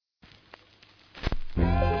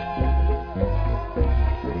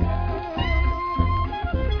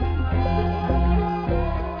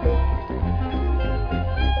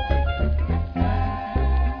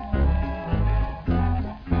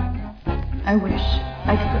I wish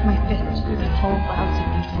I could put my fist through this whole lousy,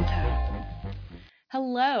 beautiful town.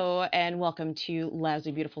 Hello, and welcome to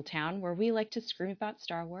Lousy Beautiful Town, where we like to scream about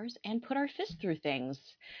Star Wars and put our fist through things.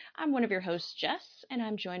 I'm one of your hosts, Jess, and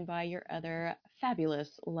I'm joined by your other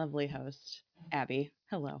fabulous, lovely host, Abby.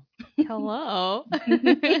 Hello. Hello.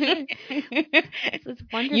 This is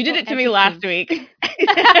wonderful. You did it to me last week.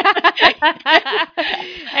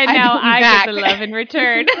 And now I get the love in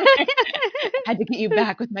return. Had to get you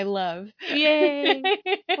back with my love. Yay.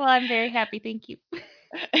 Well, I'm very happy. Thank you.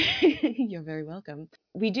 You're very welcome.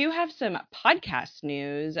 We do have some podcast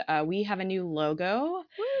news. We have a new logo.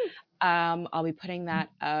 I'll be putting that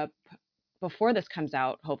up before this comes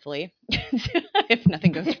out, hopefully, if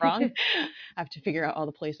nothing goes wrong. I have to figure out all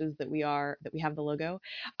the places that we have the logo.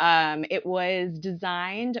 It was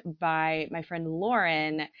designed by my friend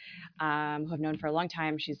Lauren, who I've known for a long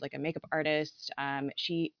time. She's like a makeup artist.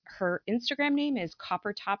 Her Instagram name is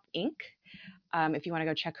Coppertop Ink. If you want to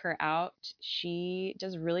go check her out, she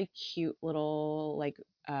does really cute little like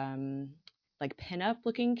pinup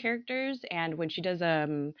looking characters. And when she does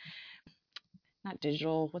not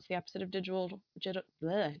digital, what's the opposite of digital? Digital.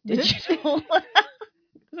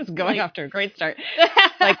 This is going off to a great start.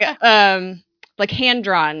 Like hand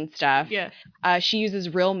drawn stuff. Yeah. She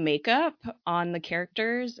uses real makeup on the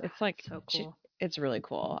characters. It's like so cool. It's really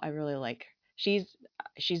cool. I really like.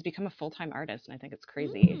 She's become a full-time artist, and I think it's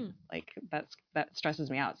crazy. Like that stresses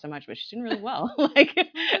me out so much, but she's doing really well. Like Good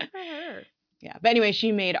for her. Yeah, but anyway,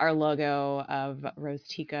 she made our logo of Rose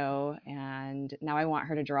Tico, and now I want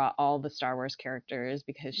her to draw all the Star Wars characters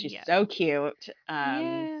because she's so cute.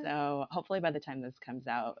 So hopefully by the time this comes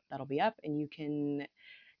out, that'll be up, and you can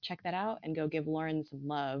check that out and go give Lauren some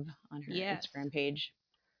love on her Instagram page.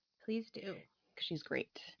 Please do. Because she's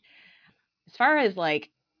great. As far as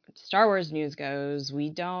like Star Wars news goes,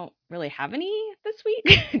 we don't really have any this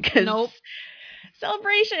week. Nope.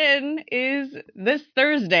 Celebration is this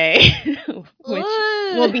Thursday, which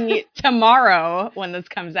will be tomorrow when this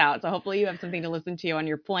comes out. So hopefully you have something to listen to on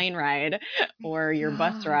your plane ride or your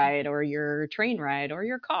bus ride or your train ride or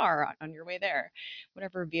your car on your way there,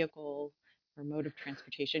 whatever vehicle or mode of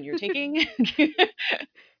transportation you're taking.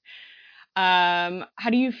 How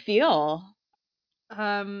do you feel?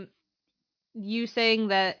 You saying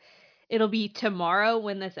that it'll be tomorrow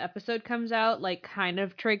when this episode comes out, like, kind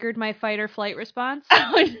of triggered my fight or flight response.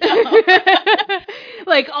 Oh, no.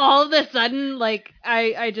 Like, all of a sudden, like,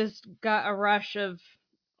 I just got a rush of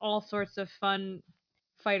all sorts of fun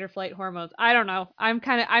fight or flight hormones. I don't know. I'm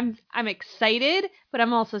excited, but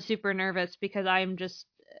I'm also super nervous because I'm just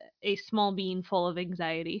a small bean full of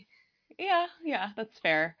anxiety. Yeah, that's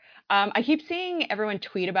fair. I keep seeing everyone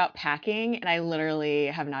tweet about packing, and I literally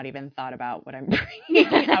have not even thought about what I'm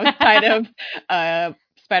bringing outside of a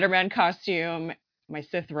Spider-Man costume, my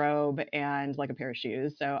Sith robe, and like a pair of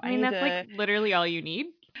shoes. So I mean, that's like literally all you need,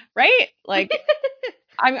 right? Like,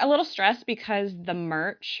 I'm a little stressed because the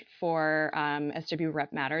merch for SW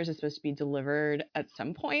Rep Matters is supposed to be delivered at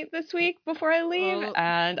some point this week before I leave,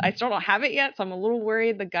 and I still don't have it yet, so I'm a little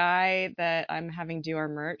worried the guy that I'm having do our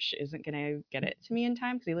merch isn't going to get it to me in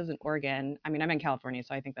time because he lives in Oregon. I mean, I'm in California,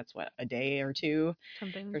 so I think that's, a day or two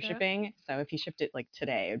for shipping. So if he shipped it, like,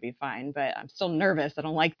 today, it would be fine, but I'm still nervous. I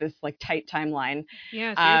don't like this, like, tight timeline.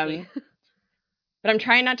 Yeah, seriously. But I'm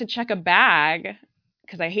trying not to check a bag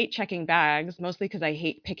because I hate checking bags, mostly because I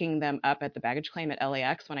hate picking them up at the baggage claim at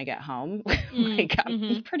LAX when I get home.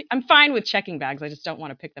 I'm fine with checking bags. I just don't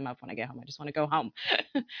want to pick them up when I get home. I just want to go home.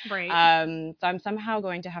 Right. So I'm somehow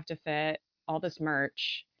going to have to fit all this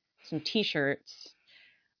merch, some t-shirts,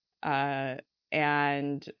 and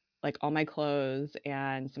like all my clothes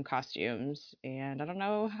and some costumes, and I don't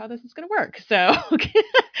know how this is going to work. So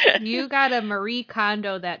you gotta Marie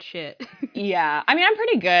Kondo that shit. Yeah. I mean, I'm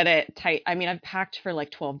pretty good at tight. I mean, I've packed for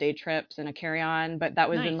like 12-day trips in a carry-on, but that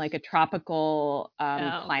was in like a tropical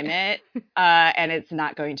climate, and it's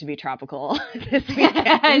not going to be tropical this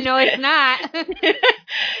weekend. No, it's not.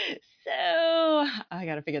 So I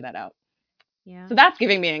got to figure that out. Yeah. So that's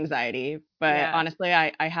giving me anxiety, but honestly,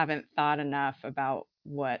 I haven't thought enough about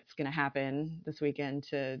what's going to happen this weekend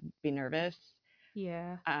to be nervous.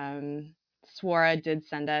 Yeah. Swara did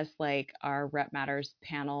send us like our Rep Matters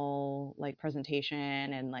panel like presentation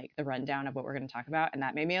and like the rundown of what we're going to talk about, and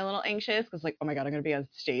that made me a little anxious because like, oh my god, I'm going to be on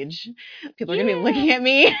stage. People are going to be looking at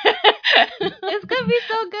me. It's going to be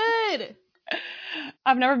so good.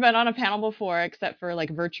 I've never been on a panel before except for like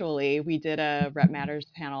virtually. We did a Rep Matters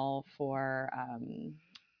panel for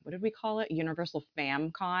what did we call it? Universal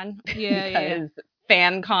FamCon. Because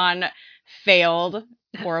FanCon failed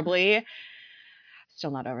horribly.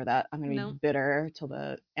 Still not over that. I'm going to be bitter till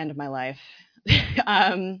the end of my life.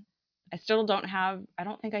 I still don't have. I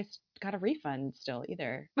don't think I got a refund still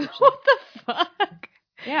either. What the fuck?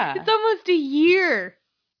 Yeah. It's almost a year.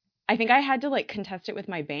 I think I had to like contest it with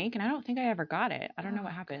my bank, and I don't think I ever got it. I don't know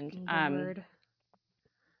what happened. Lord.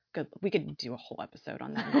 Good. We could do a whole episode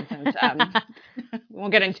on that nonsense. We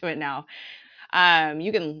won't get into it now.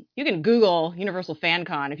 You can Google Universal Fan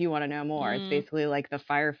Con if you want to know more. It's basically like the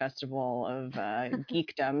Fire Festival of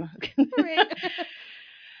geekdom.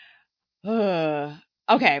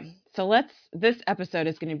 Okay, so this episode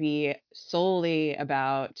is going to be solely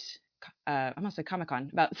about I'm gonna say Comic-Con,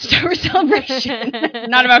 about Star Wars Celebration,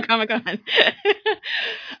 not about Comic-Con.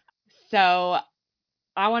 So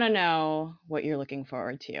I want to know what you're looking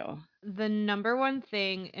forward to. The number one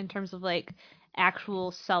thing in terms of like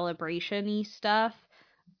actual celebration-y stuff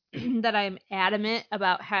that I'm adamant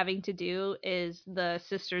about having to do is the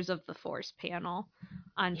Sisters of the Force panel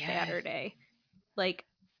on Saturday. Like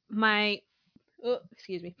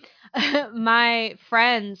excuse me, my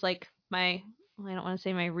friends, like I don't want to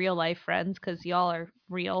say my real life friends because y'all are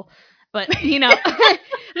real, but you know,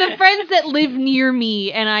 the friends that live near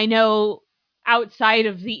me and I know outside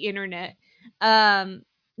of the internet,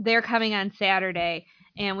 they're coming on Saturday,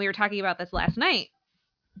 and we were talking about this last night,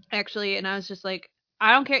 actually, and I was just like,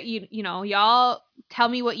 I don't care, you know, y'all tell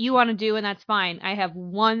me what you want to do, and that's fine. I have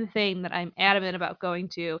one thing that I'm adamant about going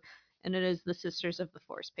to, and it is the Sisters of the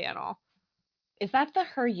Force panel. Is that the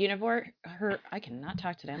Her Universe? I cannot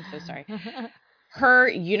talk today. I'm so sorry. Her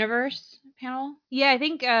Universe panel? Yeah, I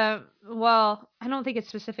think. Well, I don't think it's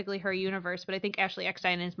specifically Her Universe, but I think Ashley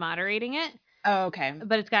Eckstein is moderating it. Oh, okay.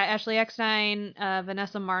 But it's got Ashley Eckstein,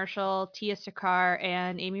 Vanessa Marshall, Tia Sakar,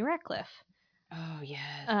 and Amy Ratcliffe. Oh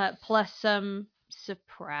yes. Plus some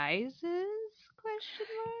surprises? Question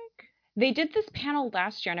mark. They did this panel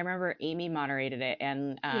last year, and I remember Amy moderated it,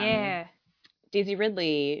 and yeah, Daisy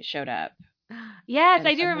Ridley showed up. Yes,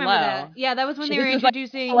 I do remember that. Yeah, that was when they were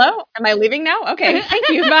introducing. Like, hello, am I leaving now? Okay, thank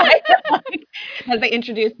you. Bye. As they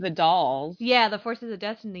introduced the dolls. Yeah, the Forces of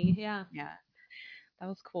Destiny. Yeah. Yeah, that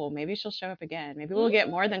was cool. Maybe she'll show up again. Maybe we'll get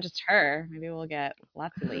more than just her. Maybe we'll get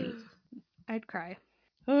lots of ladies. I'd cry.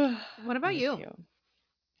 What about you?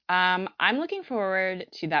 I'm looking forward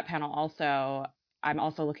to that panel also. I'm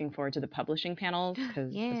also looking forward to the publishing panels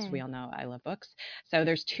because, as we all know, I love books. So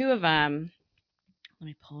there's two of them. Let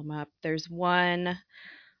me pull them up. There's one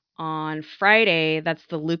on Friday. That's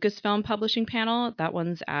the Lucasfilm publishing panel. That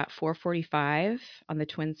one's at 4:45 on the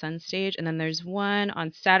Twin Suns stage. And then there's one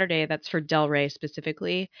on Saturday that's for Del Rey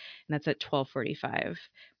specifically, and that's at 12:45.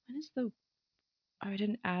 When is the? Oh, I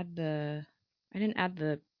didn't add the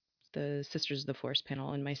Sisters of the Force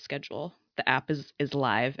panel in my schedule. The app is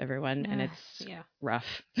live, everyone, and it's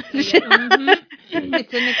rough. It's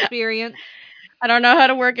an experience. I don't know how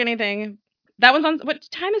to work anything. That one's on. What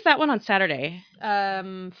time is that one on Saturday?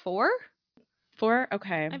 4. 4?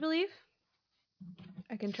 Okay. I believe.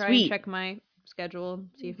 I can try and check my schedule,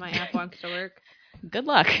 see if my app wants to work. Good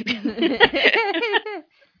luck.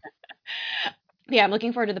 Yeah, I'm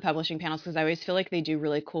looking forward to the publishing panels because I always feel like they do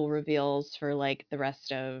really cool reveals for like the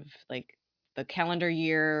rest of like the calendar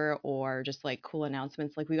year, or just like cool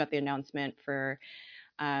announcements. Like we got the announcement for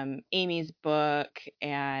Amy's book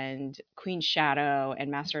and Queen's Shadow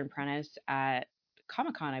and Master and Apprentice at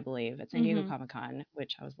Comic-Con, I believe, at San Diego Comic-Con,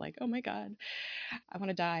 which I was like, oh my God, I want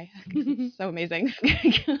to die. It's so amazing.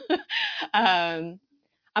 I'm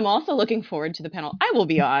also looking forward to the panel I will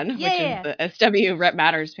be on, which is the SW Rep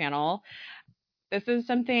Matters panel. This is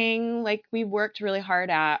something like we worked really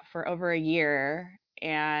hard at for over a year,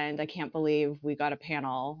 and I can't believe we got a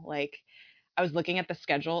panel. Like, I was looking at the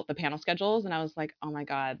panel schedules, and I was like, oh my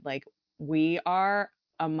God, like we are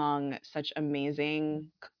among such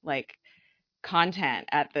amazing like content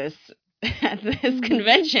at this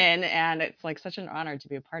convention, and it's like such an honor to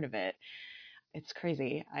be a part of it. It's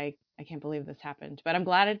crazy. I can't believe this happened, but I'm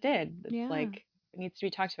glad it did. It's like it needs to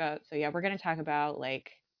be talked about. So yeah, we're going to talk about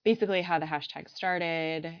like basically how the hashtag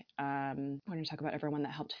started. We're going to talk about everyone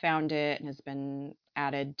that helped found it and has been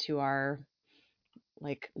added to our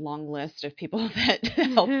like long list of people that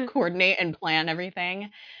help coordinate and plan everything.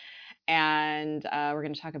 And we're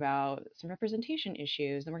going to talk about some representation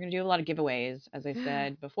issues, and we're going to do a lot of giveaways. As I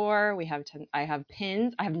said before, I have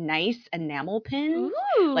pins. I have nice enamel pins.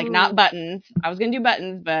 Ooh. Like not buttons. I was going to do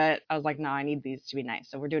buttons, but I was like, no, I need these to be nice.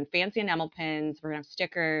 So we're doing fancy enamel pins. We're going to have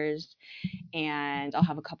stickers, and I'll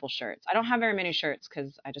have a couple shirts. I don't have very many shirts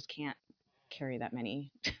because I just can't carry that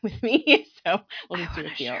many with me. So we'll just do a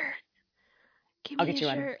few. I'll get you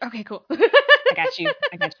one. Okay, cool. I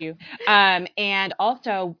got you. And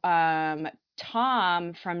also,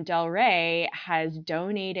 Tom from Del Rey has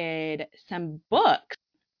donated some books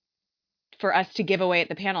for us to give away at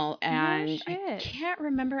the panel, and I shit. can't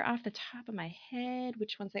remember off the top of my head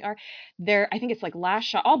which ones they are. I think it's like Last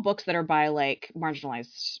Shot, all books that are by like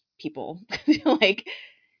marginalized people, like,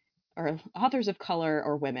 or authors of color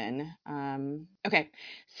or women. Okay,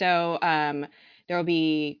 so there will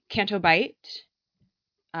be Canto Bight,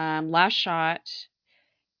 Last Shot,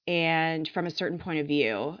 and From a Certain Point of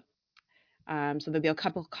View. So there'll be a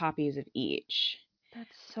couple copies of each That's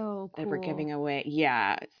so cool. that we're giving away.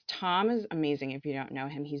 Yeah, Tom is amazing. If you don't know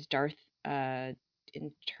him, he's Darth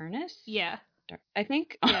Internus. Yeah, I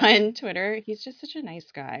think Yeah. on Twitter. He's just such a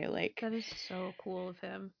nice guy. Like, that is so cool of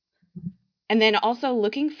him. and then also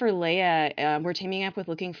Looking for Leia. We're teaming up with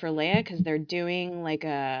Looking for Leia because they're doing like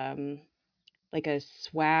a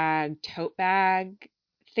swag tote bag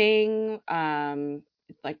thing.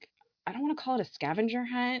 Like, I don't want to call it a scavenger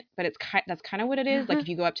hunt, but that's kind of what it is. Like, if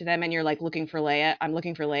you go up to them and you're like looking for Leia, I'm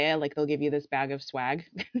looking for Leia, like they'll give you this bag of swag.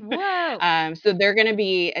 Whoa. So they're going to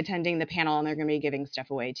be attending the panel and they're going to be giving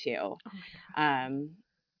stuff away too. Oh my God.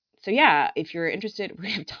 So yeah, if you're interested,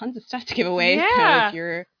 we have tons of stuff to give away. Yeah. So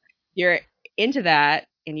if you're into that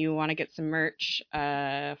and you want to get some merch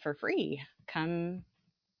for free, come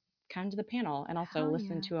to the panel and also Hell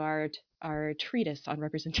listen yeah. to our treatise on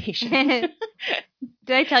representation.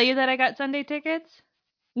 Did I tell you that I got Sunday tickets?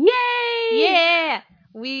 Yay! Yeah,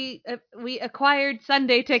 we acquired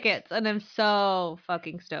Sunday tickets, and I'm so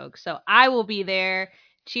fucking stoked. So I will be there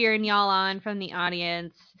cheering y'all on from the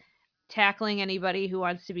audience, tackling anybody who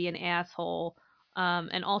wants to be an asshole,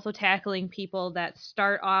 and also tackling people that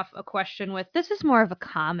start off a question with, "This is more of a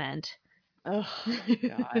comment." Oh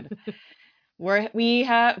God.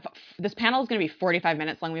 This panel is going to be 45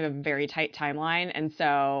 minutes long. We have a very tight timeline, and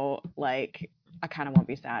so like I kind of won't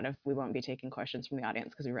be sad if we won't be taking questions from the audience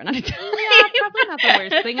because we run out of time. Yeah, probably not the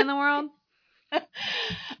worst thing in the world.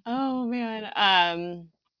 Oh man.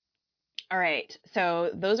 All right. So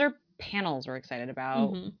those are panels we're excited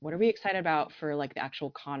about. Mhm. What are we excited about for like the actual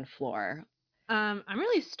con floor? I'm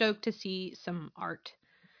really stoked to see some art.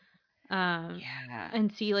 Yeah.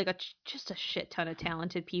 And see like just a shit ton of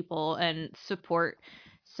talented people and support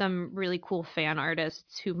some really cool fan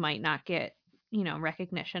artists who might not get,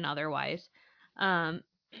 recognition otherwise.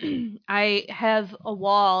 I have a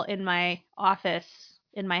wall in my office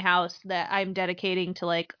in my house that I'm dedicating to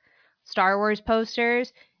like Star Wars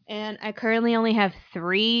posters, and I currently only have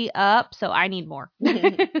 3 up, so I need more.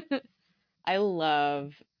 I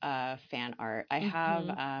love fan art. I have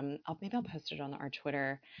Mhm. I'll post it on our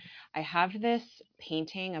Twitter. I have this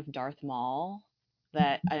painting of Darth Maul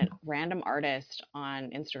that a random artist on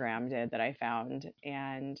Instagram did that I found,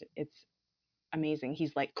 and it's amazing.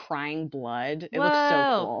 He's like crying blood. It looks so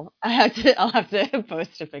Whoa. cool. I'll have to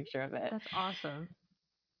post a picture of it. That's awesome.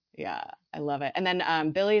 Yeah, I love it. And then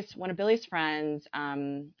one of Billy's friends,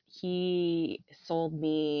 he sold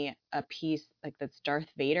me a piece like that's Darth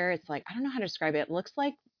Vader. It's like, I don't know how to describe it. It looks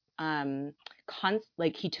like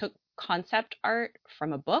like he took concept art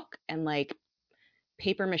from a book and like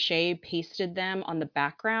paper mache pasted them on the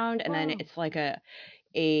background, and then Whoa. it's like a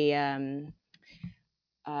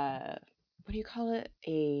what do you call it?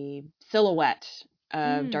 A silhouette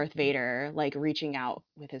of Darth Vader, like reaching out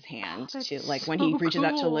with his hand to like when he reaches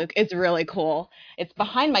out to Luke. It's really cool. It's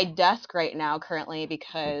behind my desk right now currently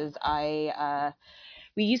because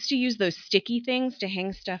we used to use those sticky things to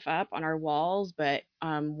hang stuff up on our walls, but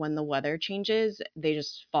when the weather changes, they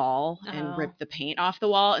just fall and rip the paint off the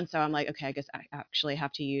wall. And so I'm like, okay, I guess I actually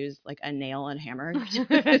have to use like a nail and hammer to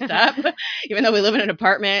put this up. Even though we live in an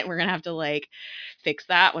apartment, we're gonna have to like fix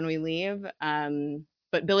that when we leave.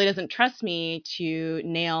 But Billy doesn't trust me to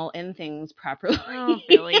nail in things properly. Oh,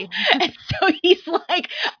 Billy. And so he's like,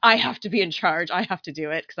 I have to be in charge. I have to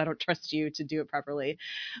do it because I don't trust you to do it properly.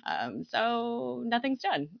 So nothing's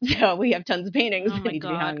done. So we have tons of paintings that need to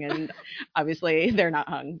be hung, and obviously they're not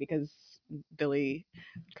hung because Billy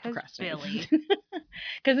procrastinates.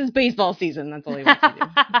 Because it's baseball season. That's all he wants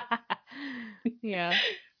to do. Yeah.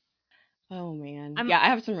 Oh man. I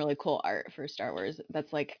have some really cool art for Star Wars.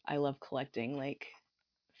 That's like, I love collecting like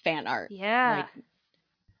fan art. Yeah. Like,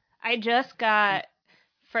 I just got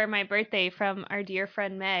for my birthday from our dear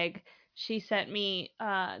friend Meg. She sent me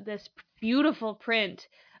this beautiful print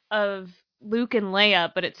of Luke and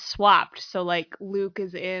Leia, but it's swapped. So like Luke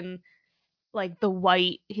is in like the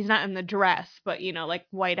white, he's not in the dress, but like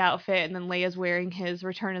white outfit, and then Leia's wearing his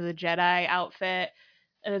Return of the Jedi outfit.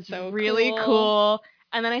 And it's so really cool.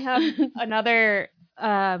 And then I have another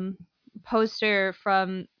poster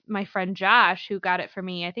from my friend Josh who got it for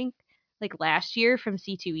me, I think like last year from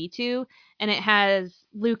C2E2, and it has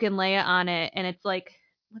Luke and Leia on it, and it's like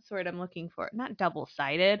what's the word I'm looking for? Not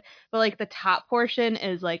double-sided, but like the top portion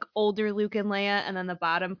is like older Luke and Leia, and then the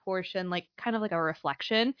bottom portion, like kind of like a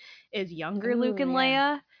reflection, is younger Luke Ooh, and yeah.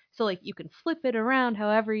 Leia. So like you can flip it around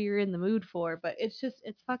however you're in the mood for, but it's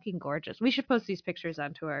fucking gorgeous. We should post these pictures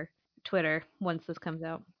onto our Twitter once this comes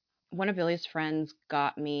out. One of Billy's friends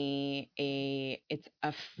got me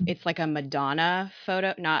it's like a Madonna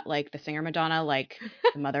photo, not like the singer Madonna, like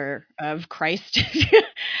the mother of Christ.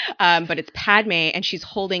 But it's Padme, and she's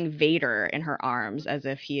holding Vader in her arms as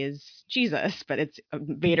if he is Jesus, but it's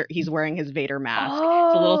Vader. He's wearing his Vader mask.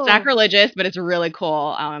 It's a little sacrilegious, but it's really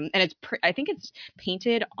cool. And it's I think it's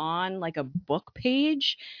painted on like a book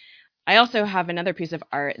page. I also have another piece of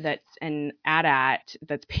art that's an AT-AT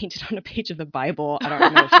that's painted on a page of the Bible. I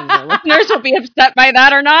don't know if some of our listeners will be upset by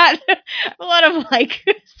that or not. A lot of like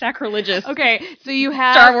sacrilegious Okay, so you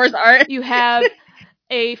have Star Wars art. You have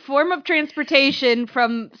a form of transportation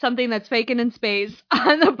from something that's vacant in space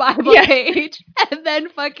on the Bible page, and then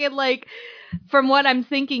fucking like, from what I'm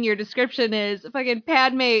thinking, your description is fucking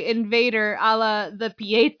Padme Invader a la the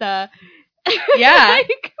Pieta. Yeah.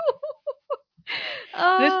 Like,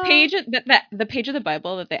 this page, the page of the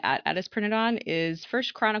Bible that the AT-AT is printed on is 1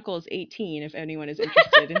 Chronicles 18. If anyone is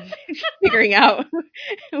interested in figuring out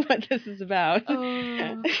what this is about.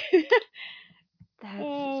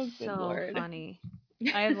 That's so Lord. funny.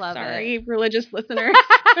 I love Sorry, it. religious listeners.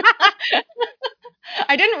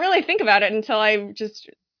 I didn't really think about it until I just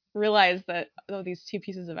realized that these two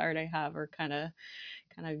pieces of art I have are kind of.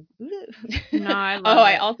 No, I love it.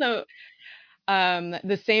 I also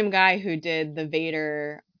the same guy who did the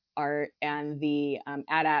Vader art and the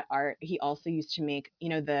AT-AT art, he also used to make, you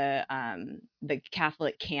know, the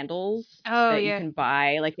Catholic candles that you can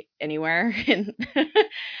buy like anywhere, and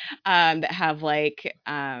that have like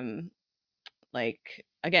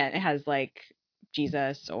again, it has like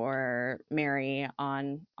Jesus or Mary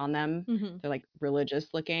on them. Mm-hmm. They're like religious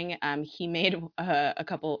looking. He made a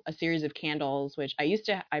series of candles, which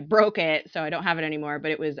I broke it, so I don't have it anymore.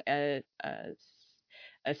 But it was a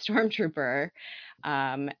stormtrooper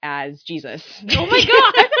as Jesus. Oh my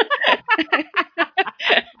god!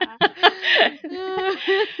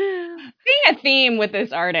 Seeing a theme with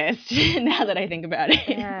this artist now that I think about it.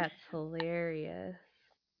 That's hilarious.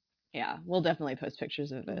 Yeah, we'll definitely post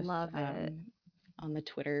pictures of this. Love it. On the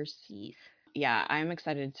Twitters. Jeez. Yeah, I'm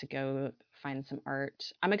excited to go find some art.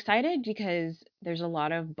 I'm excited because there's a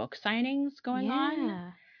lot of book signings going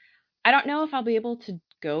on. I don't know if I'll be able to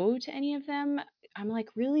go to any of them. I'm like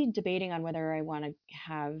really debating on whether I want to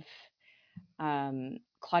have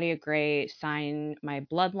Claudia Gray sign my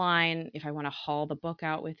Bloodline, if I want to haul the book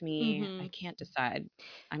out with me. I can't decide.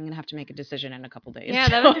 I'm going to have to make a decision in a couple days. Yeah,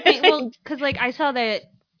 that was the thing. Well, because like I saw that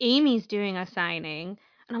Amy's doing a signing,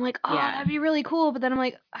 and I'm like, oh, that'd be really cool. But then I'm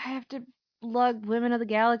like, I have to lug Women of the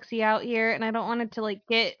Galaxy out here, and I don't want it to like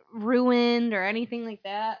get ruined or anything like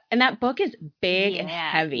that. And that book is big and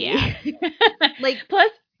heavy. Yeah. Like, plus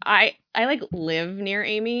I like live near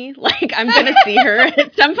Amy. Like, I'm gonna see her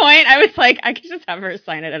at some point. I was like, I could just have her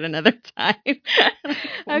sign it at another time.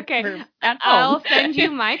 Okay, at home. I'll send you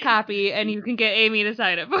my copy, and you can get Amy to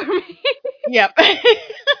sign it for me. Yep.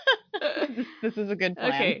 This is a good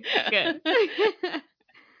plan. Okay, good.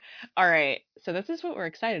 All right, so this is what we're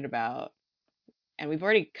excited about, and we've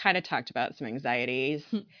already kind of talked about some anxieties.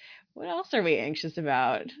 What else are we anxious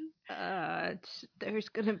about? There's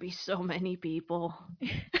gonna be so many people.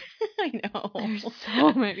 I know. There's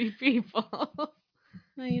so many people.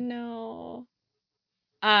 I know.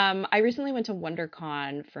 I recently went to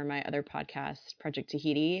WonderCon for my other podcast, Project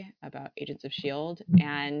Tahiti, about Agents of S.H.I.E.L.D.,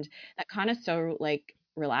 and that con is so like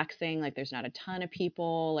relaxing. Like, there's not a ton of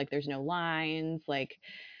people. Like, there's no lines. Like,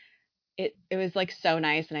 it was like so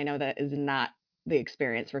nice, and I know that is not the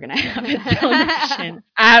experience we're gonna have at Celebration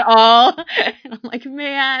at all. And I'm like,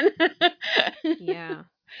 man. Yeah.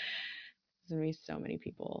 There's gonna be so many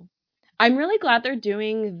people. I'm really glad they're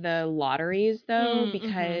doing the lotteries though,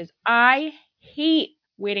 because I hate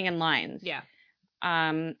waiting in lines. Yeah.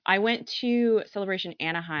 I went to Celebration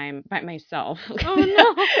Anaheim by myself. Oh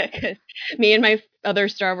no. Because me and my other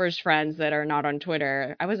Star Wars friends that are not on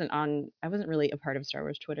Twitter, I wasn't really a part of Star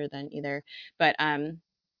Wars Twitter then either, but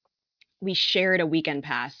we shared a weekend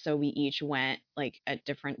pass, so we each went like at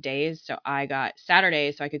different days. So I got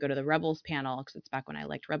Saturday, so I could go to the Rebels panel, because it's back when I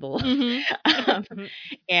liked Rebels.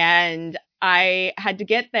 And I had to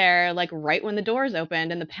get there like right when the doors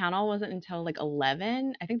opened, and the panel wasn't until like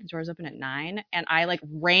 11. I think the doors opened at 9, and I like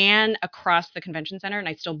ran across the convention center, and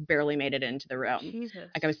I still barely made it into the room. Jesus.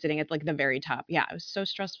 Like, I was sitting at like the very top. Yeah, it was so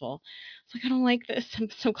stressful. It's like, I don't like this.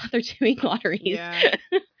 I'm so glad they're doing lotteries. Yeah.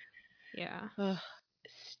 Yeah.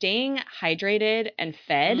 staying hydrated and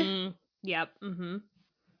fed. Yep. Mm-hmm.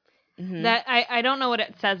 Mhm. That I don't know what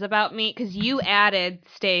it says about me because you added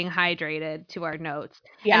staying hydrated to our notes,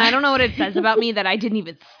 and I don't know what it says about me that I didn't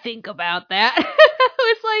even think about that.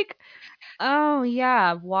 I was like, oh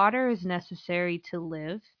yeah, water is necessary to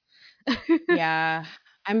live. Yeah.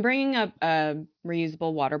 I'm bringing up a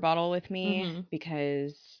reusable water bottle with me Mhm.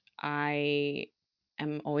 because I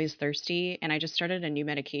am always thirsty, and I just started a new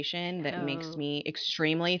medication that makes Oh. me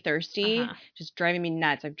extremely thirsty, Uh-huh. just driving me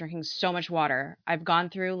nuts. I'm drinking so much water. I've gone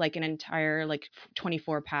through like an entire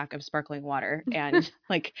 24 pack of sparkling water, and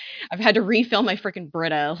like I've had to refill my freaking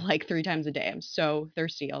Brita like 3 times a day. I'm so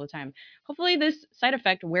thirsty all the time. Hopefully this side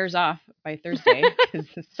effect wears off by Thursday because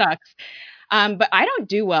this sucks. But I don't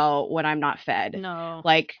do well when I'm not fed. No.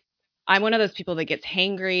 Like, I'm one of those people that gets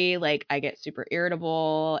hangry. Like, I get super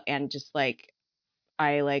irritable and just like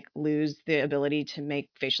I like lose the ability to make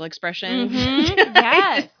facial expressions.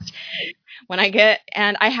 Yes. When I get,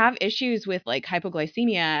 and I have issues with like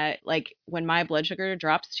hypoglycemia. Like when my blood sugar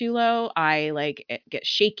drops too low, I like get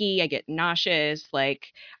shaky. I get nauseous. Like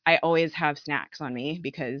I always have snacks on me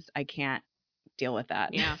because I can't deal with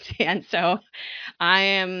that. Yeah. And so I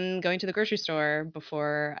am going to the grocery store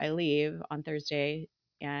before I leave on Thursday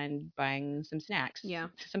and buying some snacks, Yeah.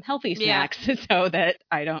 some healthy Yeah. snacks, so that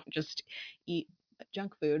I don't just eat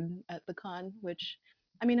junk food at the con, which,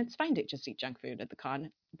 I mean, it's fine to just eat junk food at the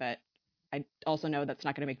con, but I also know that's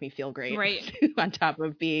not going to make me feel great. Right. On top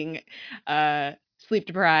of being sleep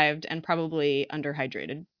deprived and probably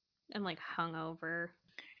underhydrated. And like hungover.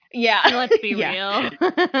 Yeah. Let's be Yeah.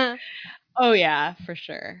 real. Oh yeah, for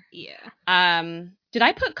sure. Yeah. Did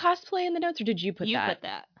I put cosplay in the notes or did you put You that? put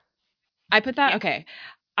that. I put that? Yeah. Okay.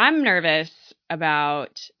 I'm nervous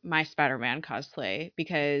about my Spider-Man cosplay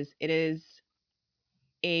because it is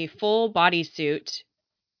a full bodysuit,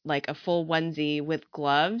 like a full onesie with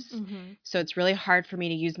gloves. Mhm. So it's really hard for me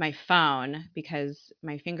to use my phone because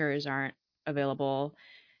my fingers aren't available.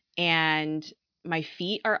 And my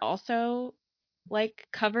feet are also like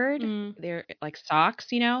covered. Mm. They're like socks,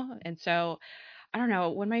 And so I don't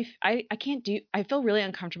know, when I can't do, I feel really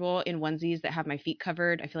uncomfortable in onesies that have my feet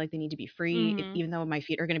covered. I feel like they need to be free, Mhm. even though my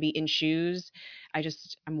feet are going to be in shoes.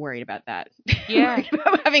 I'm worried about that. Yeah. I'm worried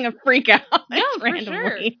about having a freak out No, for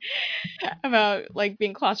randomly about like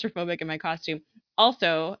being claustrophobic in my costume.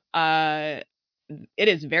 Also, it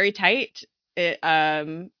is very tight.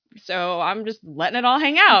 So I'm just letting it all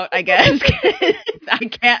hang out, I guess. I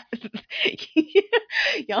can't.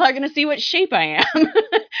 Y'all are gonna see what shape I am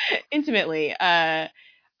intimately. I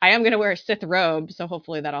am gonna wear a Sith robe, so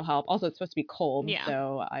hopefully that'll help. Also, it's supposed to be cold, Yeah.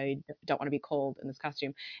 so I don't want to be cold in this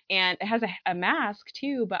costume. And it has a mask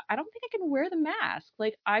too, but I don't think I can wear the mask.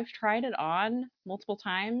 Like I've tried it on multiple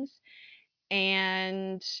times,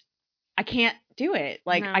 and I can't do it.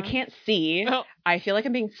 Like I No. can't see. Oh. I feel like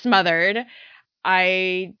I'm being smothered.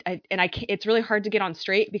 It's really hard to get on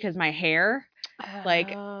straight because my hair,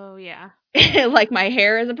 like Oh yeah. like my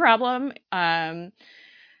hair is a problem.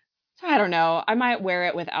 So I don't know. I might wear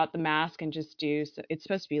it without the mask and just it's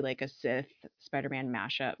supposed to be like a Sith Spider-Man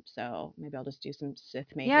mashup, so maybe I'll just do some Sith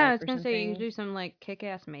Yeah, I makeup was or gonna say you can something. do some like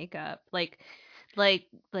kick-ass makeup, like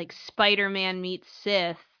Spider-Man meets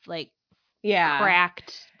Sith, like Yeah.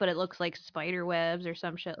 cracked, but it looks like spider webs or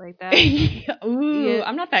some shit like that. Ooh, Yeah.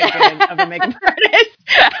 I'm not that good of a makeup artist.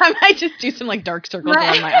 I might just do some like dark circles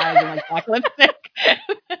around my eyes and like black lipstick.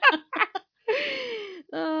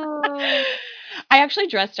 Oh. I actually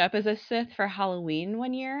dressed up as a Sith for Halloween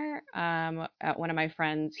one year. At one of my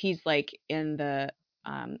friends, he's like in the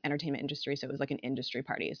entertainment industry, so it was like an industry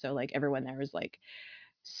party. So like everyone there was like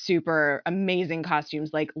super amazing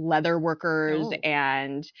costumes, like leather workers, Oh.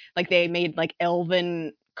 and like they made like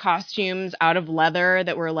elven costumes out of leather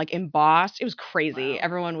that were like embossed. It was crazy. Wow.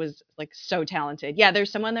 Everyone was like so talented. Yeah,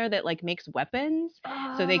 there's someone there that like makes weapons.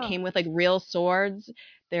 So they came with like real swords.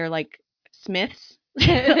 They're like smiths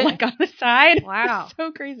like on the side. Wow.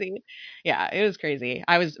 So crazy. Yeah, it was crazy.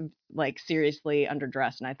 I was like seriously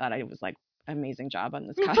underdressed and I thought I was like amazing job on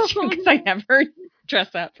this costume because I never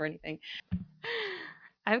dress up for anything.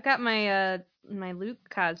 I've got my my Luke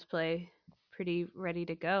cosplay pretty ready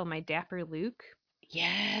to go. My dapper Luke.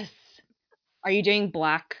 Yes. Are you doing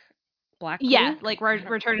black Yeah, Luke? like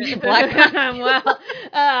Return of Black well,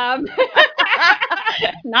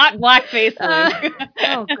 not blackface Luke.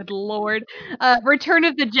 oh good lord. Return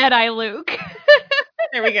of the Jedi Luke.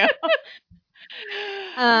 There we go.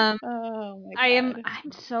 Um Oh my god.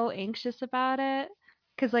 I'm so anxious about it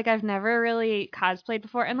cuz like I've never really cosplayed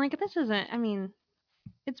before and like this isn't I mean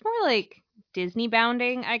it's more like Disney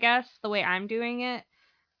bounding, I guess, the way I'm doing it.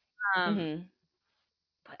 Mhm.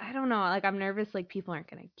 But I don't know. Like, I'm nervous. Like, people aren't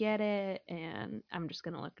gonna get it, and I'm just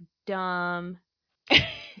gonna look dumb.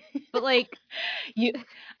 But like, I think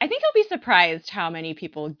you'll be surprised how many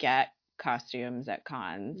people get costumes at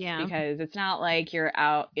cons Yeah. because it's not like you're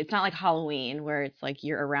out. It's not like Halloween where it's like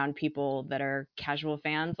you're around people that are casual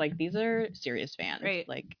fans. Like these are serious fans. Right.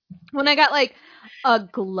 Like when I got like a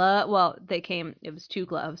glove, well, it was 2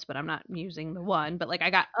 gloves, but I'm not using the one. But like, I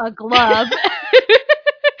got a glove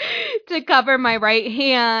to cover my right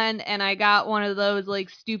hand, and I got one of those like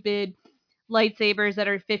stupid lightsabers that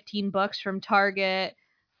are $15 from Target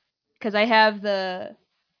because I have the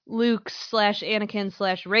Luke /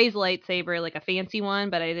 Anakin / Rey's lightsaber, like a fancy one,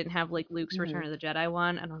 but I didn't have like Luke's Return of the Jedi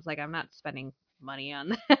one, and I was like, I'm not spending money on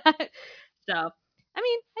that. So, I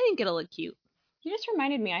mean, I think it'll look cute. you just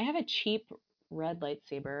reminded me. I have a cheap red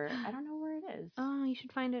lightsaber. I don't know where it is. Oh, you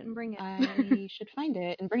should find it and bring it. I should find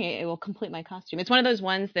it and bring it. It will complete my costume. It's one of those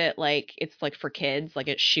ones that like it's like for kids. Like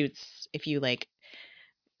it shoots if you like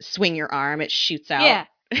swing your arm, it shoots out. Yeah.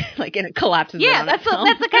 Like and it collapses. Yeah, in on that's itself.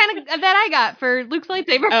 that's the kind of that I got for Luke's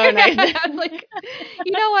lightsaber. Oh, nice. I was like,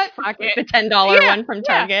 you know what? Fuck Like it. the $10 Yeah, one from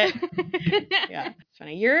Target. Yeah. Yeah, it's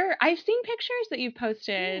funny. I've seen pictures that you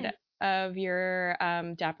posted of your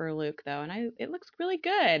dapper Luke though, and it looks really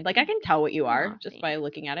good. Like I can tell what you are just by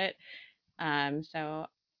looking at it. So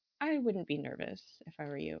I wouldn't be nervous if I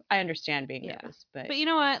were you. I understand being nervous, but you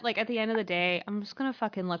know what? Like at the end of the day, I'm just gonna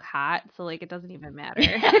fucking look hot, so like it doesn't even matter.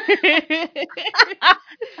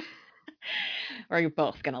 or you're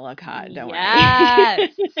both gonna look hot. Don't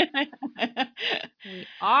Yes. worry. We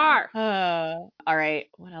are. All right.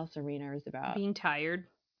 What else are we nervous about? Being tired.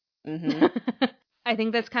 Mm-hmm. I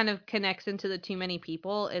think this kind of connects into the too many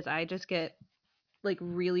people. Is I just get like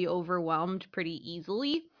really overwhelmed pretty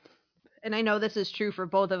easily. And I know this is true for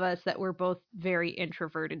both of us, that we're both very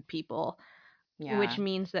introverted people, which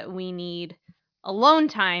means that we need alone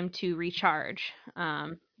time to recharge.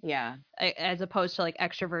 As opposed to like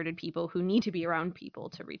extroverted people who need to be around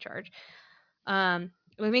people to recharge. I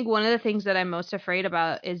think one of the things that I'm most afraid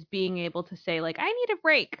about is being able to say like, I need a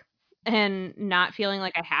break, and not feeling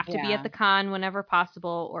like I have to be at the con whenever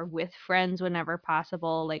possible or with friends whenever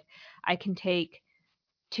possible. Like I can take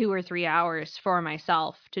 2 or 3 hours for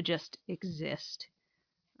myself to just exist.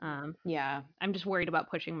 I'm just worried about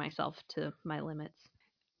pushing myself to my limits.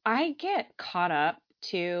 I get caught up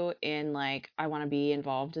too in like I want to be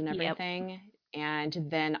involved in everything, and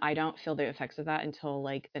then I don't feel the effects of that until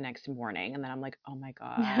like the next morning, and then I'm like, oh my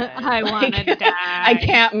god, I want to die. I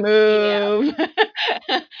can't move.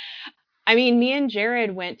 I mean, me and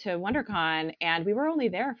Jared went to WonderCon and we were only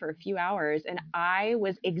there for a few hours and I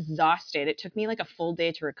was exhausted. It took me like a full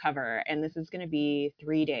day to recover. And this is going to be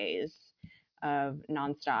 3 days of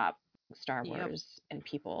nonstop Star Wars and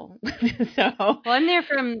people. Well, I'm there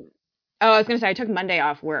from... Oh, I was going to say, I took Monday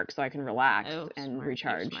off work so I can relax and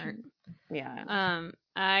recharge. Smart. Yeah.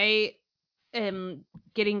 I am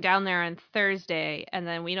getting down there on Thursday and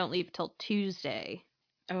then we don't leave till Tuesday.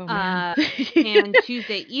 Oh, man. And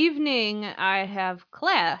Tuesday evening, I have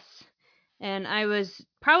class. And I was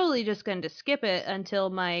probably just going to skip it until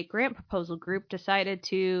my grant proposal group decided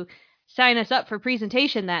to sign us up for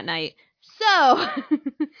presentation that night. So,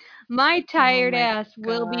 my tired ass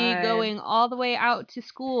will be going all the way out to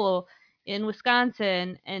school in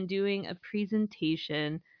Wisconsin and doing a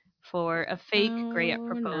presentation for a fake grant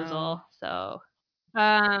proposal. No.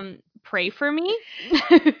 So, pray for me.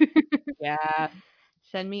 Yeah.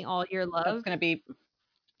 Send me all your love. That's gonna be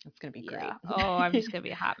great. Yeah. Oh, I'm just gonna be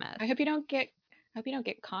a hot mess. I hope you don't get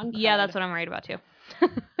con. Yeah, that's what I'm worried about too.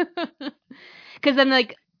 Because then,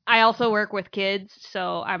 like, I also work with kids,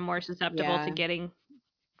 so I'm more susceptible to getting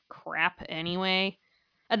crap anyway.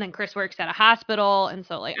 And then Chris works at a hospital, and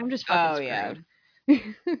so like I'm just fucking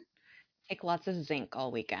screwed. Take lots of zinc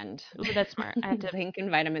all weekend. Ooh, that's smart. I have to zinc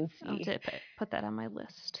and vitamin C. I'll have to put that on my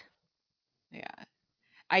list. Yeah.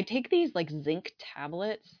 I take these like zinc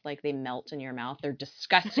tablets, like they melt in your mouth. They're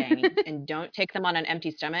disgusting, and don't take them on an empty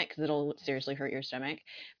stomach because it'll seriously hurt your stomach.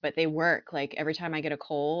 But they work. Like every time I get a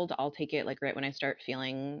cold, I'll take it like right when I start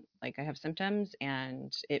feeling like I have symptoms,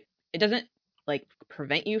 and it doesn't like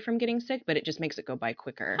prevent you from getting sick, but it just makes it go by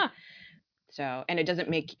quicker. Huh. So, and it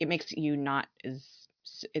makes you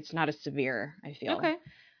it's not as severe, I feel. Okay.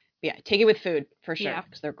 But yeah, take it with food for sure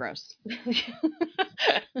because they're gross.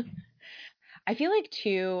 I feel like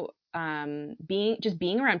too,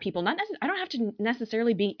 being around people. I don't have to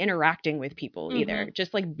necessarily be interacting with people either.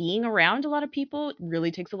 Just like being around a lot of people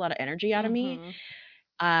really takes a lot of energy out of me.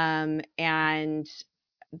 And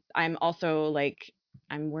I'm also like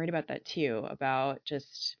I'm worried about that too. About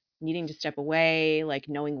just needing to step away, like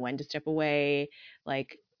knowing when to step away.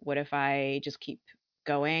 Like, what if I just keep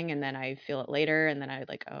going, and then I feel it later, and then I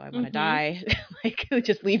like, oh, I want to Mhm. die. Like,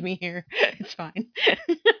 just leave me here. It's fine.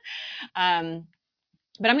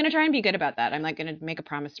 But I'm gonna try and be good about that. I'm like gonna make a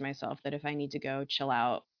promise to myself that if I need to go chill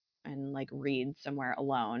out and like read somewhere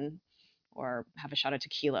alone or have a shot of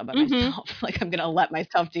tequila by Mhm. myself, like I'm gonna let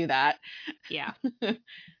myself do that. Yeah.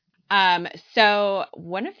 So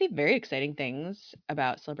one of the very exciting things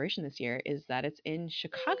about Celebration this year is that it's in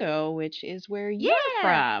Chicago, which is where you're Yeah.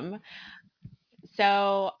 from.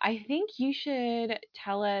 So I think you should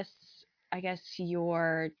tell us, I guess,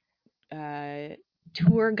 your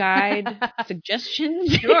tour guide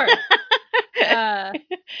suggestions. Sure. Uh,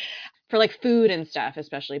 For like food and stuff,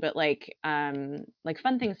 especially, but like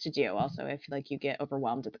fun things to do. Also, if like you get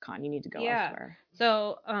overwhelmed at the con, you need to go yeah. elsewhere.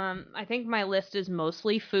 So, I think my list is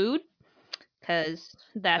mostly food because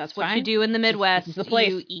that's That's what you fine. do in the Midwest. This is the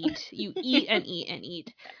place. You eat and eat and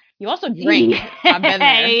eat. You also drink. I've been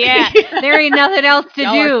there. Yeah. There ain't nothing else to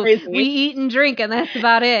Y'all are do. crazy. We eat and drink, and that's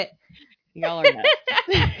about it. Y'all are nuts.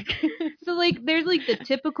 So like there's like the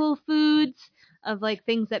typical foods of like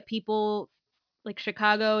things that people like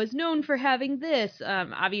Chicago is known for having this.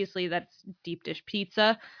 Obviously that's deep dish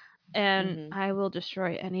pizza, and Mhm. I will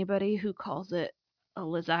destroy anybody who calls it a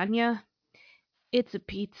lasagna. It's a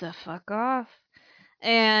pizza, fuck off.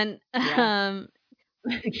 And Yeah.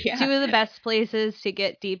 Yeah. two of the best places to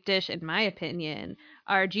get deep dish, in my opinion,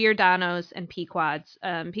 are Giordano's and Pequod's.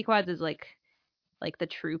 Pequod's is like the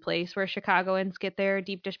true place where Chicagoans get their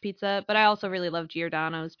deep dish pizza. But I also really love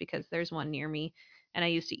Giordano's because there's one near me, and I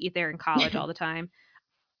used to eat there in college all the time.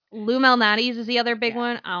 Lou Malnati's is the other big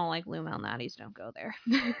one. I don't like Lou Malnati's. Don't go there.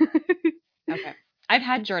 Okay. I've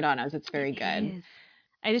had Giordano's. It's very It good. is.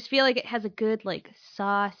 I just feel like it has a good like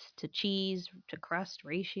sauce to cheese to crust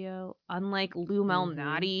ratio, unlike Lou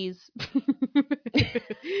Malnati's.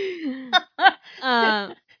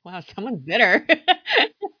 um, Wow, someone's bitter.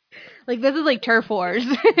 like this is like turf wars.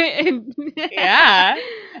 Yeah.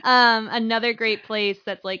 Another great place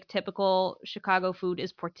that's like typical Chicago food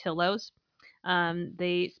is Portillo's.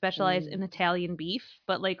 They specialize in Italian beef,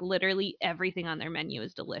 but like literally everything on their menu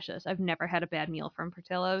is delicious. I've never had a bad meal from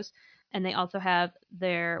Portillo's. And they also have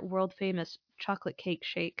their world famous chocolate cake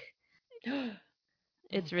shake.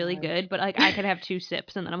 It's really God. good, but like I could have 2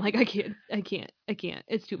 sips and then I'm like, I can't.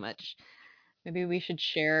 It's too much. Maybe we should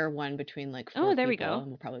share one between like 4 there we people, go. and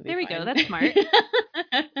we'll probably be There we fine. go. That's smart.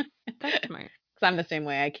 That's smart. Because I'm the same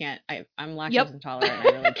way. I can't. I'm lactose Yep. intolerant. I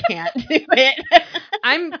really can't do it.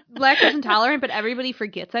 I'm lactose intolerant, but everybody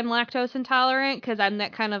forgets I'm lactose intolerant because I'm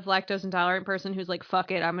that kind of lactose intolerant person who's like,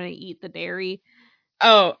 fuck it, I'm gonna eat the dairy.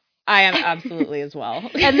 Oh, I am absolutely as well.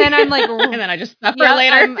 And then I'm like, and then I just suffer yeah,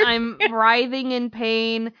 later. I'm writhing in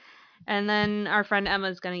pain, and then our friend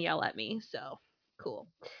Emma's gonna yell at me. So cool.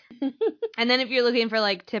 And then if you're looking for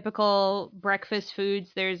like typical breakfast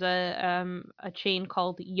foods, there's a chain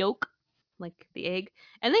called Yolk, like the egg,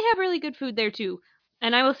 and they have really good food there too.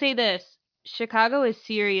 And I will say this: Chicago is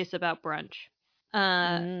serious about brunch.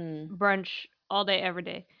 Brunch all day, every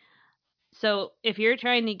day. So if you're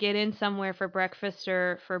trying to get in somewhere for breakfast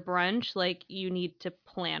or for brunch, like you need to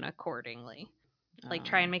plan accordingly. Like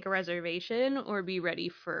try and make a reservation or be ready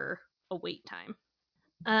for a wait time.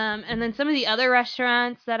 And then some of the other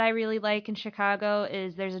restaurants that I really like in Chicago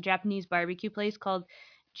is there's a Japanese barbecue place called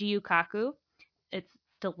Gyukaku. It's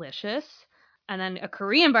delicious. And then a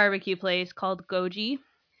Korean barbecue place called Goji.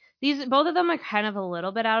 These both of them are kind of a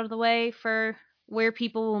little bit out of the way for where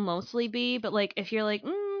people will mostly be, but like if you're like,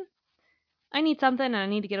 I need something and I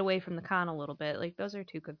need to get away from the con a little bit, like those are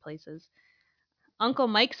 2 good places. Uncle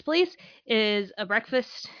Mike's place is a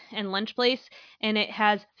breakfast and lunch place, and it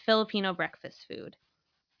has Filipino breakfast food.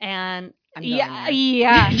 And I'm yeah,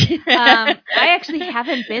 going I actually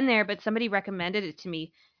haven't been there, but somebody recommended it to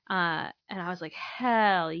me, and I was like,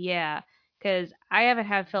 hell yeah, because I haven't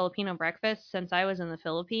had Filipino breakfast since I was in the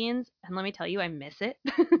Philippines, and let me tell you, I miss it.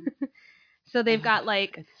 So they've got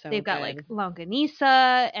like it's so they've got good. like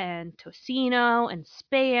longanisa and tocino and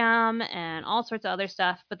spam and all sorts of other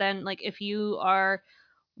stuff. But then like if you are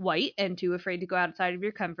white and too afraid to go outside of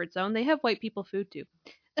your comfort zone, they have white people food too.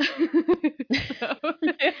 So,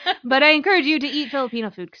 but I encourage you to eat Filipino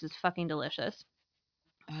food because it's fucking delicious.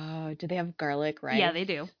 Oh, do they have garlic rice? Yeah, they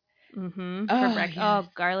do. Mm-hmm. Oh, For breakfast. yes. Oh,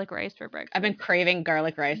 garlic rice for breakfast. I've been craving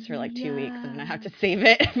garlic rice for like 2 weeks, and I have to save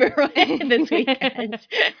it for this weekend.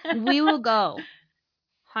 We will go.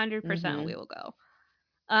 100% we will go.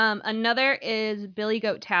 Another is Billy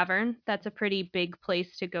Goat Tavern. That's a pretty big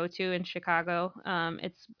place to go to in Chicago.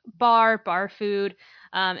 It's bar food,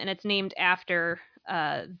 and it's named after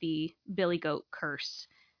the Billy Goat curse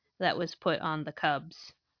that was put on the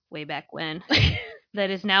Cubs way back when. That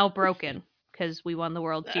is now broken. because we won the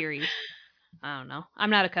World Series. I don't know. I'm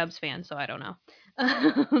not a Cubs fan, so I don't know.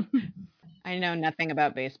 I know nothing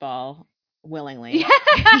about baseball willingly.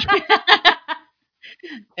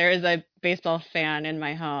 There is a baseball fan in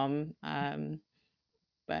my home,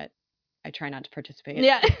 but I try not to participate.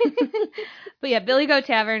 Yeah. But yeah, Billy Goat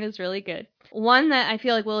Tavern is really good. One that I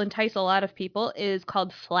feel like will entice a lot of people is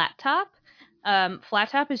called Flat Top. Flat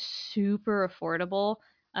Top is super affordable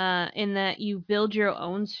in that you build your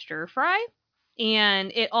own stir fry,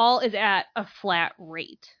 and it all is at a flat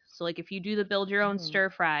rate. So like if you do the build your own stir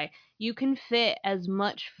fry, you can fit as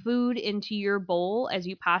much food into your bowl as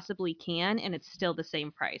you possibly can, and it's still the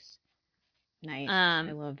same price. Nice.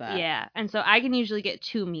 I love that. Yeah. And so I can usually get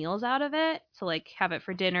 2 meals out of it. So like have it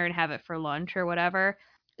for dinner and have it for lunch or whatever.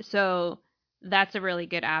 So that's a really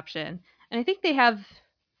good option. And I think they have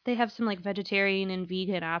some like vegetarian and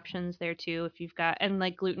vegan options there too if you've got, and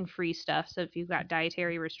like gluten-free stuff. So if you've got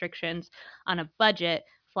dietary restrictions on a budget,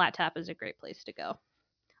 Flat Top is a great place to go.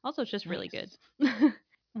 Also, it's just really good.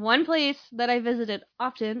 One place that I visited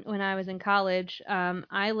often when I was in college,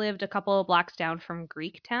 I lived a couple of blocks down from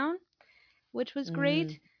Greektown, which was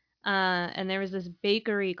great. And there was this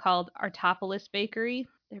bakery called Artopolis Bakery.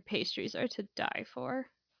 Their pastries are to die for.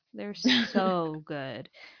 They're so good.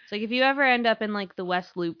 So like if you ever end up in like the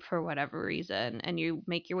West Loop for whatever reason and you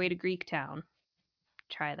make your way to Greektown,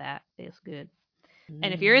 try that. It's good.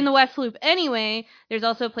 And if you're in the West Loop anyway, there's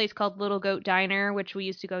also a place called Little Goat Diner, which we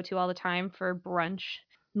used to go to all the time for brunch.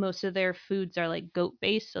 Most of their foods are like goat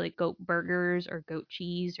based, so like goat burgers or goat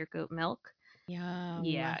cheese or goat milk.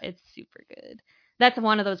 Yeah, it's super good. That's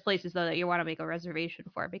one of those places though that you want to make a reservation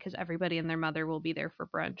for because everybody and their mother will be there for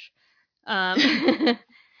brunch.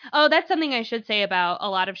 Oh, that's something I should say about a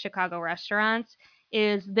lot of Chicago restaurants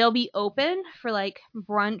is they'll be open for like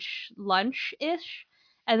brunch, lunch-ish,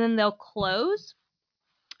 and then they'll close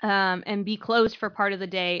and be closed for part of the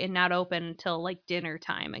day and not open until like dinner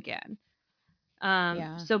time again.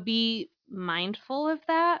 So be mindful of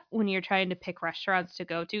that when you're trying to pick restaurants to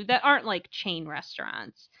go to that aren't like chain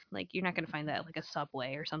restaurants. Like you're not going to find that at like a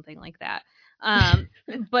Subway or something like that.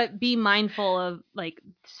 But be mindful of like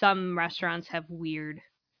some restaurants have weird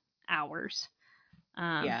hours.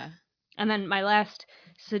 And then my last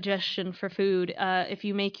suggestion for food, if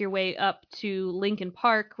you make your way up to Lincoln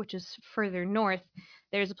Park, which is further north,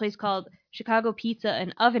 there's a place called Chicago Pizza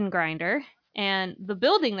and Oven Grinder. And the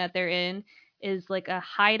building that they're in is like was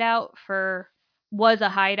a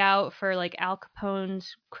hideout for like Al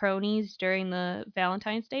Capone's cronies during the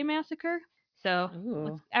Valentine's Day massacre.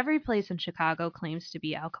 So every place in Chicago claims to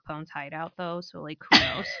be Al Capone's hideout though, so like who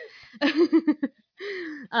knows?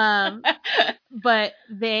 But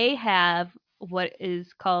they have what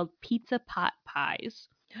is called pizza pot pies,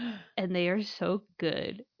 and they are so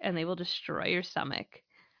good, and they will destroy your stomach.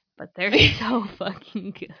 But they're so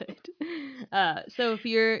fucking good. So if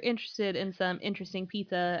you're interested in some interesting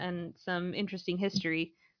pizza and some interesting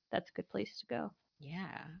history, that's a good place to go.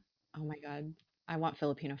 Yeah. Oh my god. I want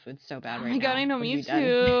Filipino food so bad Oh right my god, now. I know, What have me you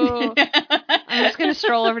done? too. I'm just gonna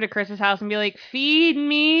stroll over to Chris's house and be like, feed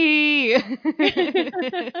me.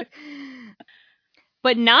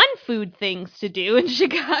 But non-food things to do in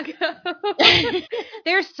Chicago.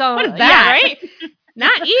 There's so What is that? Yeah, right?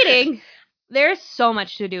 Not eating. There's so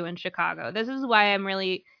much to do in Chicago. This is why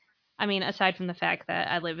aside from the fact that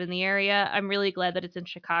I live in the area, I'm really glad that it's in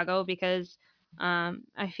Chicago because I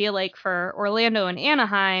feel like for Orlando and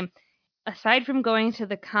Anaheim, aside from going to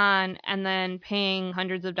the con and then paying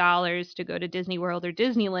hundreds of dollars to go to Disney World or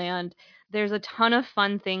Disneyland, there's a ton of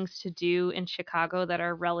fun things to do in Chicago that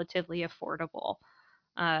are relatively affordable.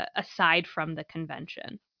 Aside from the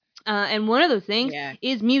convention. And one of those things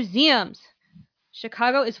is museums.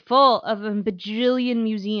 Chicago is full of a bajillion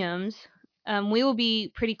museums. We will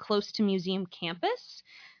be pretty close to museum campus.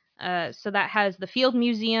 So that has the Field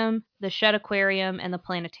Museum, the Shedd Aquarium, and the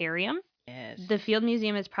Planetarium. Yes. The Field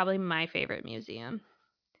Museum is probably my favorite museum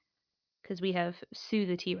because we have Sue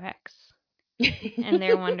the T-Rex. And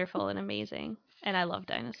they're wonderful and amazing. And I love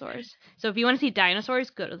dinosaurs. So if you want to see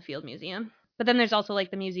dinosaurs, go to the Field Museum. But then there's also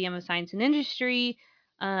like the Museum of Science and Industry.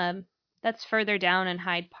 That's further down in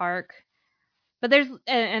Hyde Park. But there's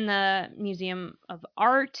and the Museum of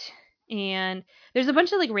Art, and there's a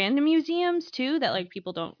bunch of like random museums too that like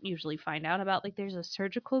people don't usually find out about. Like there's a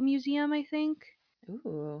surgical museum, I think.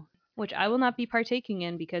 Ooh. Which I will not be partaking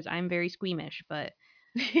in because I'm very squeamish, but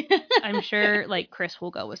I'm sure like Chris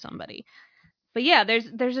will go with somebody. But yeah,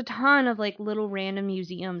 there's a ton of like little random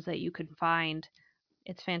museums that you can find.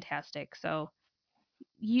 It's fantastic. So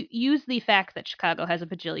you use the fact that Chicago has a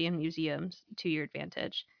bajillion museums to your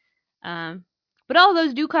advantage. But But all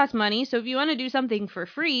those do cost money, so if you want to do something for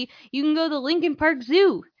free, you can go to the Lincoln Park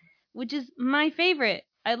Zoo, which is my favorite.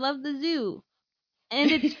 I love the zoo.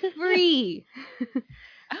 And it's free.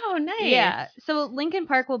 Oh, nice. Yeah. So Lincoln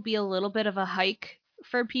Park will be a little bit of a hike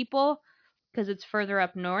for people because it's further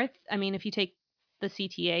up north. I mean, if you take the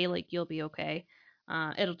CTA, like, you'll be okay.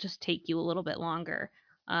 It'll just take you a little bit longer.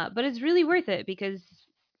 But it's really worth it because,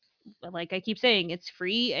 like I keep saying, it's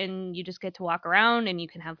free and you just get to walk around and you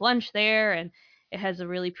can have lunch there, and it has a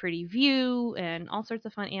really pretty view and all sorts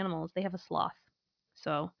of fun animals. They have a sloth.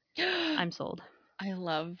 So I'm sold. I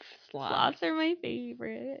love sloths. Sloths are my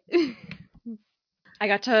favorite. I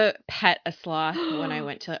got to pet a sloth when I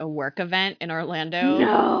went to a work event in Orlando.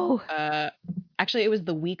 No. Actually, it was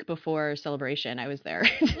the week before Celebration. I was there.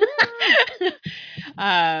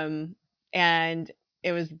 And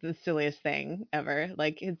it was the silliest thing ever.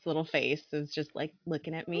 Like, its little face was just like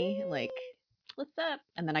looking at me like, what's up?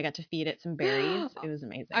 And then I got to feed it some berries. It was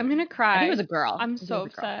amazing. I'm gonna cry. I think it was a girl. I'm I think it so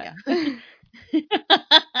was a girl, upset. yeah.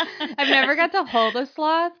 I've never got to hold a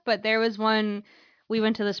sloth, but there was one. We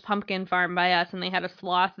went to this pumpkin farm by us, and they had a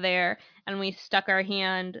sloth there, and we stuck our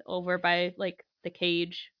hand over by, like, the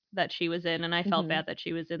cage that she was in, and I felt bad that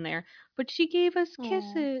she was in there, but she gave us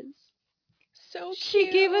kisses. So She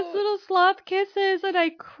gave us little sloth kisses, and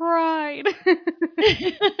I cried.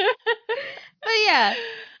 But yeah,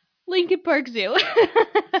 Lincoln Park Zoo.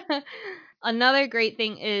 Another great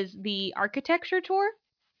thing is the architecture tour.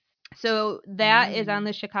 So that is on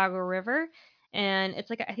the Chicago River, and it's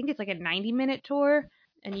like, I think it's like a 90-minute tour,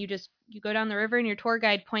 and you go down the river, and your tour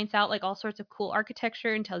guide points out like all sorts of cool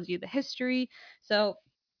architecture and tells you the history. So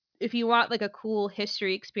if you want like a cool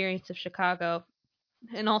history experience of Chicago,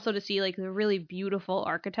 and also to see like the really beautiful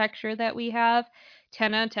architecture that we have,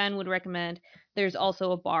 10 out of 10 would recommend. There's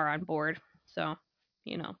also a bar on board, so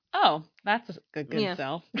Oh, that's a good Yeah.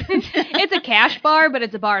 sell. It's a cash bar, but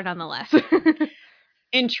it's a bar nonetheless.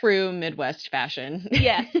 In true Midwest fashion.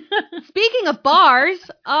 Yes. Speaking of bars,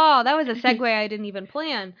 that was a segue I didn't even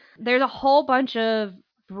plan. There's a whole bunch of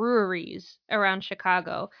breweries around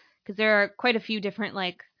Chicago because there are quite a few different,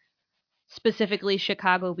 like, specifically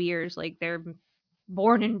Chicago beers. Like, they're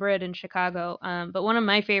born and bred in Chicago. But one of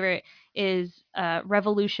my favorite is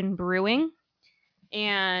Revolution Brewing,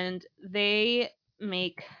 and they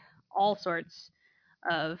make all sorts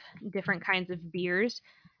of different kinds of beers.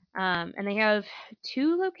 And they have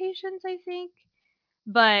 2 locations, I think.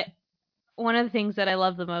 But one of the things that I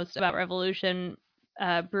love the most about Revolution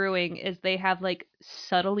Brewing is they have like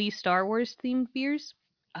subtly Star Wars themed beers.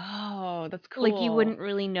 Oh, that's cool. Like, you wouldn't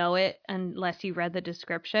really know it unless you read the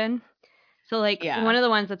description. So like, Yeah. one of the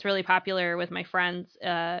ones that's really popular with my friends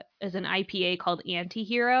is an IPA called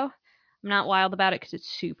Anti-Hero. I'm not wild about it because it's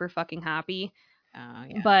super fucking hoppy. Oh,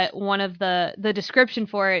 yeah. But one of the description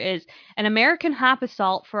for it is an American hop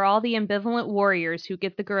assault for all the ambivalent warriors who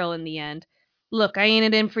get the girl in the end. Look, I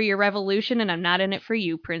ain't in for your revolution, and I'm not in it for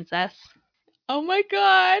you, princess. Oh my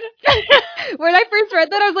god. When I first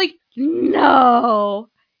read that, I was like, no,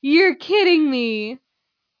 you're kidding me.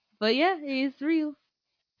 But yeah, it's real.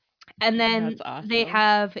 And then That's awesome. they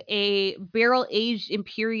have a barrel-aged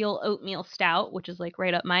Imperial Oatmeal Stout, which is like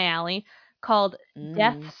right up my alley, called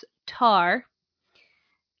Death's Tar.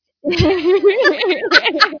 DETH''S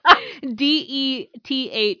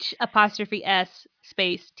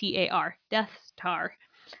Death's Tar.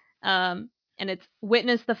 And it's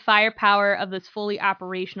witness the firepower of this fully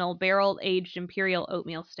operational barrel-aged Imperial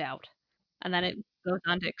Oatmeal Stout. And then it goes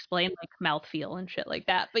on to explain like mouthfeel and shit like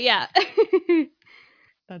that. But yeah.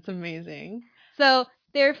 That's amazing. So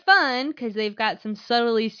they're fun because they've got some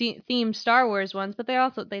subtly themed Star Wars ones, but they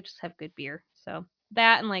just have good beer. So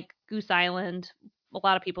that and like Goose Island. A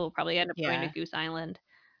lot of people will probably end up going to Goose Island.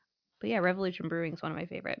 But yeah, Revolution Brewing is one of my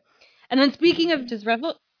favorite. And then speaking of, does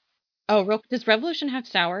Revolution have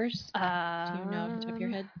sours? Do you know off the top of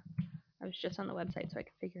your head? I was just on the website so I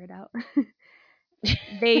can figure it out.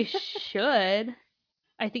 They should.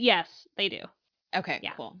 I think yes, they do. Okay,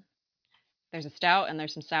 Yeah. Cool. There's a stout and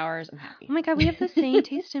there's some sours. I'm happy. Oh my god, we have the same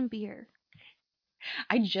taste in beer.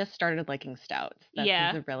 I just started liking stouts.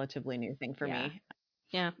 That's a relatively new thing for me.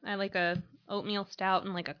 Yeah, I like a oatmeal stout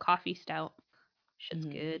and like a coffee stout. Shit's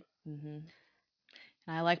good. Mm-hmm.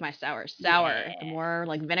 And I like my sour. Sour. Yeah. The more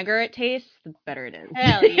like vinegar it tastes, the better it is.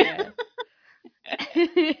 Hell yeah.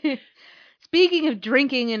 Speaking of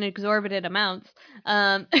drinking in exorbitant amounts,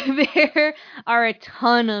 there are a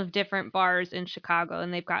ton of different bars in Chicago,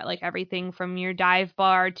 and they've got like everything from your dive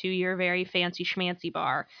bar to your very fancy schmancy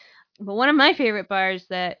bar. But one of my favorite bars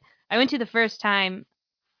that I went to the first time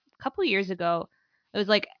a couple years ago, it was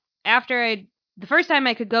like the first time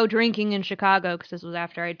I could go drinking in Chicago, because this was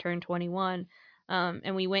after I turned 21.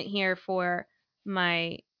 And we went here for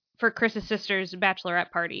Chris's sister's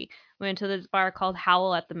bachelorette party. We went to this bar called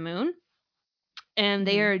Howl at the Moon, and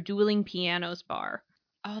they are a dueling pianos bar.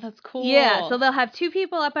 Oh, that's cool. Yeah, so they'll have two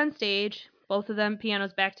people up on stage, both of them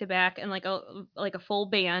pianos back to back, and like a full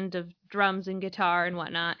band of drums and guitar and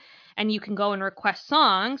whatnot. And you can go and request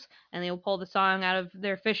songs, and they'll pull the song out of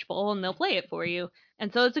their fishbowl and they'll play it for you.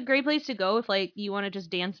 And so it's a great place to go if like you want to just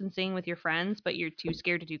dance and sing with your friends, but you're too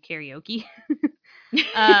scared to do karaoke.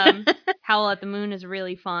 Howl at the Moon is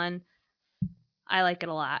really fun. I like it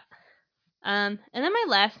a lot. And then my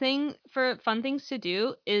last thing for fun things to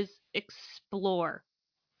do is explore.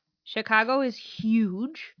 Chicago is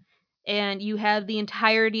huge, and you have the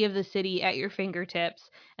entirety of the city at your fingertips.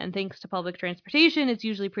 And thanks to public transportation, it's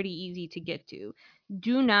usually pretty easy to get to.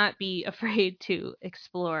 Do not be afraid to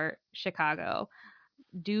explore Chicago.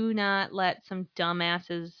 Do not let some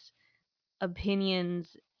dumbasses'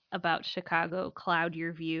 opinions about Chicago cloud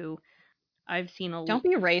your view. Don't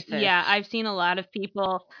be racist. Yeah, I've seen a lot of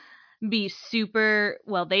people be super,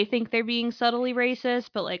 well, they think they're being subtly racist,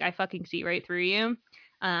 but like I fucking see right through you.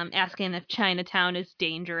 Asking if Chinatown is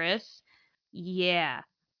dangerous. Yeah.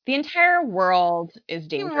 The entire world is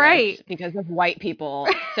dangerous because of white people.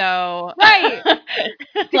 So Right.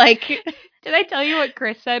 like, did I tell you what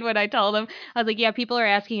Chris said when I told him? I was like, yeah, people are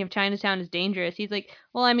asking if Chinatown is dangerous. He's like,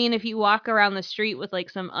 well, I mean, if you walk around the street with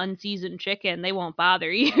like some unseasoned chicken, they won't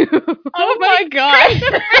bother you. Oh my god.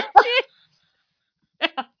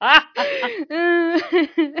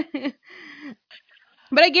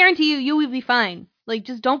 But I guarantee you will be fine. Like,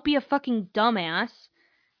 just don't be a fucking dumbass,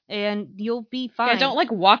 and you'll be fine. Yeah, don't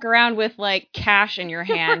like walk around with like cash in your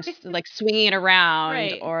hand, like swinging it around,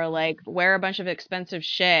 Right. or like wear a bunch of expensive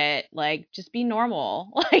shit. Like, just be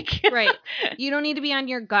normal. Like, right. You don't need to be on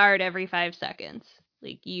your guard every 5 seconds.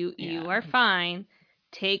 Like, you are fine.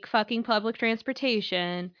 Take fucking public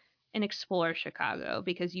transportation and explore Chicago,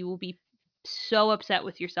 because you will be so upset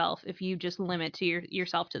with yourself if you just limit to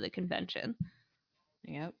yourself to the convention.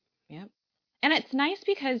 Yep. And it's nice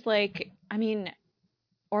because, like, I mean,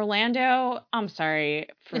 Orlando, I'm sorry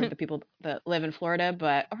for the people that live in Florida,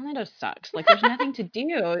 but Orlando sucks. Like, there's nothing to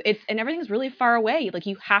do. And everything's really far away. Like,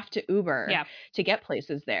 you have to Uber to get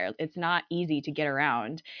places there. It's not easy to get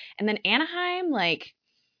around. And then Anaheim, like,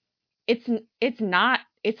 it's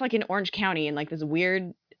like in Orange County, in like this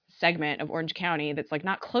weird segment of Orange County that's like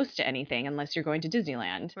not close to anything unless you're going to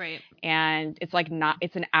Disneyland. Right. And it's like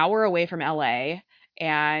it's an hour away from LA.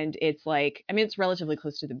 And it's like, I mean, it's relatively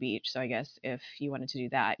close to the beach. So I guess if you wanted to do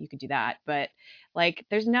that, you could do that. But like,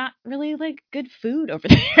 there's not really like good food over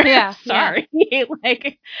there. Yeah. Sorry.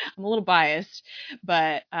 Like, I'm a little biased,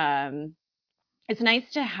 but it's nice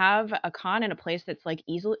to have a con in a place that's like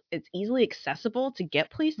easily accessible to get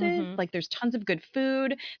places. Mm-hmm. Like, there's tons of good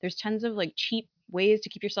food. There's tons of like cheap ways to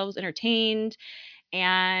keep yourselves entertained.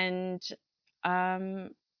 And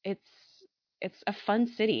it's a fun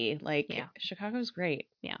city. Like, Chicago's great.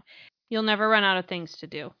 Yeah. You'll never run out of things to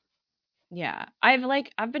do. Yeah. I've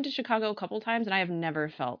been to Chicago a couple times and I have never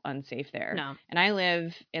felt unsafe there. No. And I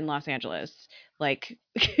live in Los Angeles. Like,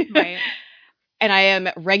 right. And I am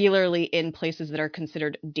regularly in places that are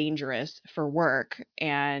considered dangerous for work.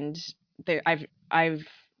 And I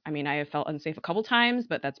have felt unsafe a couple times,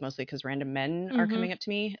 but that's mostly because random men are coming up to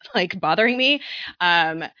me, like bothering me.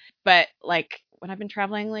 But like, when I've been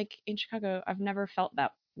traveling like in Chicago, I've never felt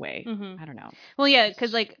that way. I don't know. Well, yeah,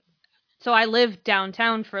 because like, so I lived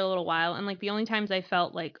downtown for a little while, and like the only times I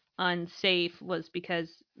felt like unsafe was because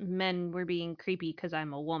men were being creepy because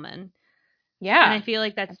I'm a woman. Yeah. And I feel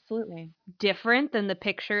like that's absolutely different than the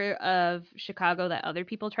picture of Chicago that other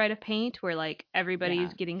people try to paint, where like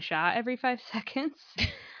everybody's getting shot every 5 seconds.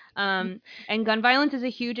 And gun violence is a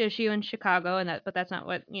huge issue in Chicago, but that's not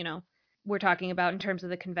what, we're talking about in terms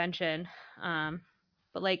of the convention.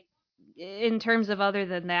 But like in terms of other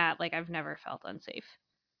than that, like I've never felt unsafe.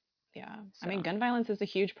 Yeah. So. I mean, gun violence is a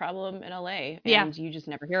huge problem in LA, and you just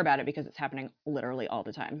never hear about it because it's happening literally all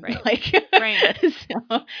the time. Right. Like, right.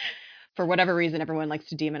 So, for whatever reason, everyone likes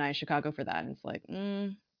to demonize Chicago for that. And it's like,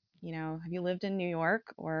 have you lived in New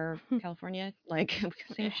York or California? Like,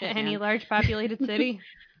 same shit, Any man. large populated city?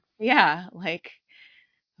 Yeah, like,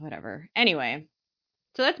 whatever. Anyway.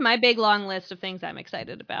 So that's my big long list of things I'm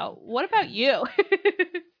excited about. What about you?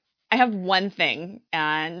 I have one thing,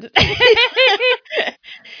 and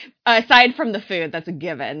aside from the food, that's a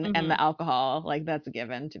given, and the alcohol, like, that's a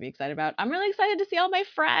given to be excited about. I'm really excited to see all my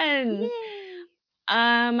friends.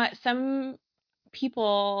 Yay. Some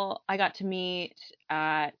people I got to meet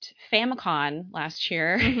at Famicon last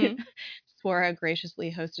year. Swara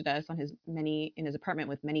graciously hosted us on in his apartment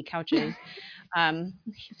with many couches.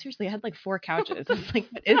 He seriously had like 4 couches. I was like,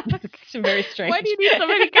 what is this? It's very strange. Why do you need so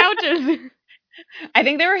many couches? I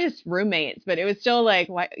think they were his roommates, but it was still like,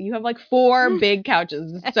 why you have like 4 big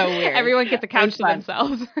couches? It's so weird. Everyone gets a It was couch to fun.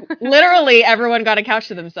 themselves. Literally, everyone got a couch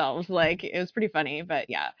to themselves. Like, it was pretty funny, but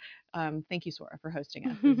yeah. Thank you, Swara, for hosting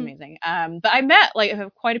us. It was amazing. But I met like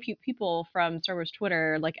quite a few people from Star Wars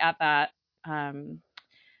Twitter, like at that event.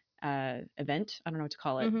 I don't know what to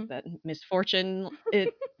call it. Mhm. That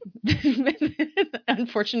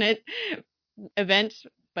unfortunate event,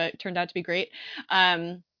 but turned out to be great.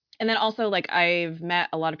 And then also like I've met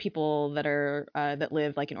a lot of people that are that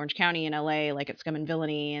live like in Orange County in LA, like at Scum and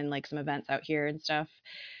Villainy and like some events out here and stuff.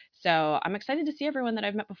 So I'm excited to see everyone that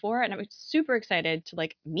I've met before, and I'm super excited to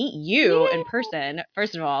like meet you in person,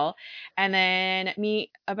 first of all, and then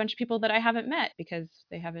meet a bunch of people that I haven't met because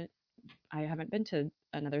I haven't been to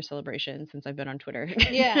another celebration since I've been on Twitter.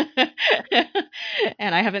 Yeah.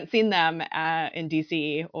 And I haven't seen them in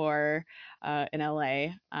DC or in LA.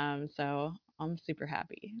 So I'm super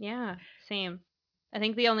happy. Yeah, same. I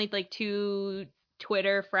think the only like 2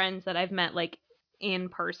 Twitter friends that I've met like in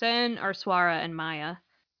person are Swara and Maya,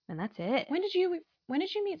 and that's it. When did you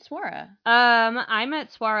meet Swara? I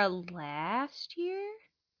met Swara last year.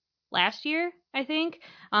 Last year, I think.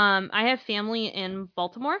 I have family in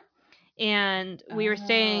Baltimore, and we were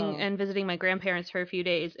staying Oh. and visiting my grandparents for a few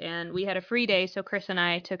days, and we had a free day, so Chris and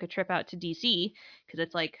I took a trip out to DC because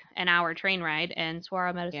it's like an hour train ride, and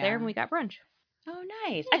Swara met us there, and we got brunch. Oh,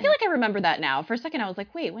 nice. I Yeah. feel like I remember that now. For a second, I was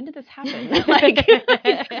like, wait, when did this happen? Like,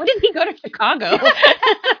 when did he go to Chicago?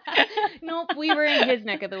 Nope, we were in his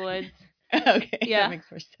neck of the woods. Okay, Yeah. that makes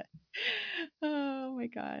more sense. Oh my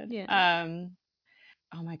god. Yeah.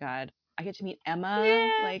 Oh my god. I get to meet Emma. Yeah.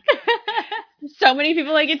 Like, so many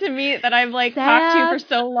people I get to meet that I've like talked to for Saf.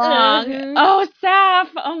 so long. Mhm. Oh, Saf.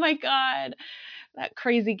 Oh my god. That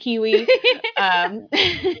crazy Kiwi.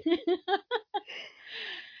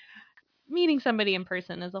 Meeting somebody in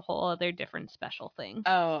person is a whole other different special thing.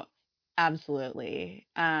 Oh, absolutely.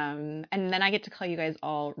 And then I get to call you guys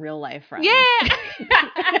all real life friends. Yeah.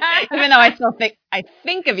 Even though I still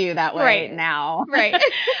think of you that way Right. now. Right.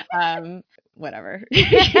 Whatever.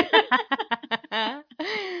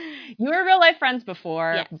 You were real life friends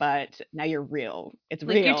before, Yes. but now you're real. It's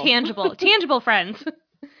Like real. you're tangible friends.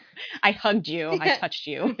 I hugged you. I Yeah. touched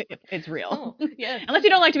you. It's real. Oh, yes. Unless you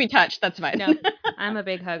don't like to be touched, that's fine. No, I'm a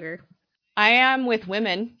big hugger. I am with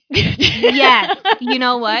women. Yes. You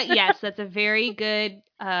know what? Yes, that's a very good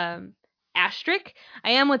asterisk.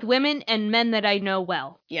 I am with women and men that I know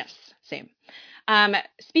well. Yes, same.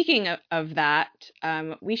 Speaking of that,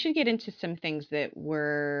 we should get into some things that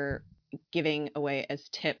we're giving away as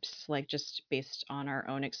tips, like just based on our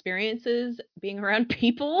own experiences being around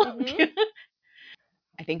people. Mhm.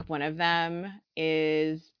 I think one of them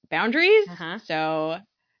is boundaries. Uh-huh. So,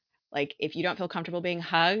 like, if you don't feel comfortable being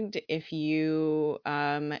hugged, if you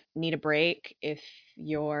need a break, if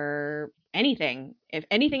anything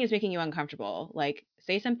is making you uncomfortable, like,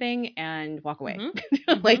 say something and walk away.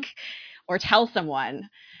 Mhm. Like, or tell someone.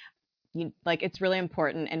 It's really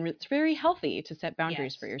important and it's very healthy to set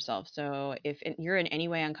boundaries for Yes. yourself. So if you're in any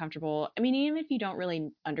way uncomfortable, I mean, even if you don't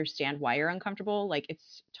really understand why you're uncomfortable, like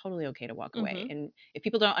it's totally okay to walk away. Mhm. And if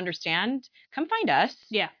people don't understand, come find us.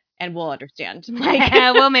 Yeah. And we'll understand.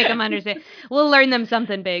 We'll make them understand. We'll learn them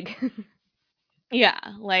something big. Yeah,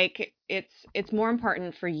 like it's more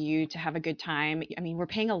important for you to have a good time. I mean, we're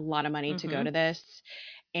paying a lot of money to go Mhm. to this,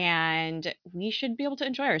 and we should be able to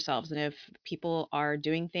enjoy ourselves. And if people are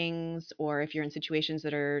doing things or if you're in situations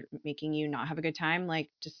that are making you not have a good time, like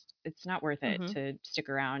just it's not worth it Mhm. to stick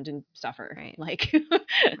around and suffer. Right. Like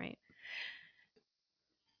Right.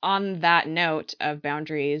 on that note of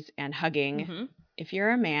boundaries and hugging, Mhm. if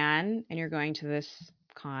you're a man and you're going to this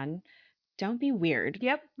con, don't be weird.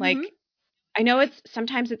 Yep. Like Mhm. I know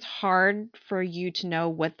sometimes it's hard for you to know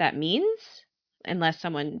what that means unless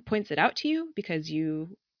someone points it out to you because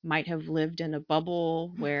you might have lived in a bubble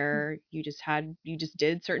where you just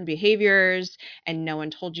did certain behaviors and no one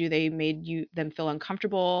told you they made them feel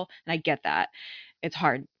uncomfortable, and I get that. It's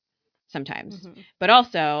hard sometimes. Mhm. But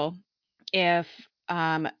also if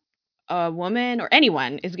a woman or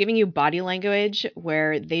anyone is giving you body language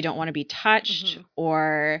where they don't want to be touched Mhm.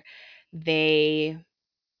 or they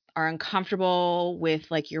are uncomfortable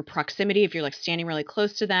with like your proximity, if you're like standing really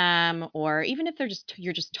close to them, or even if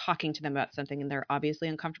you're just talking to them about something and they're obviously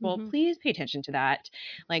uncomfortable, Mhm. please pay attention to that.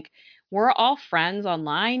 Like we're all friends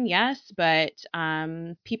online, yes, but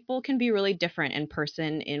people can be really different in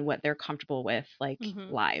person in what they're comfortable with, like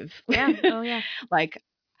Mhm. live. Yeah. Oh yeah. Like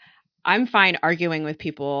I'm fine arguing with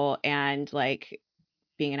people and like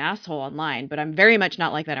being an asshole online, but I'm very much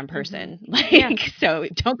not like that in person. Like, Yeah. so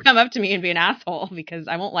don't come up to me and be an asshole because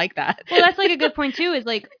I won't like that. Well, that's like a good point too, is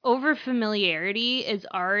like over familiarity is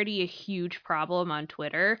already a huge problem on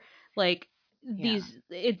Twitter. Like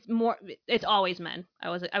it's always men. I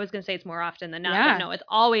was going to say it's more often than not, Yeah. but no, it's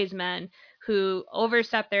always men who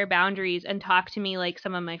overstep their boundaries and talk to me like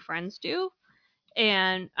some of my friends do.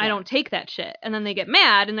 And I don't take that shit. And then they get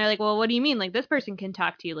mad and they're like, well, what do you mean? Like, this person can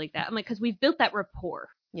talk to you like that. I'm like, because we've built that rapport.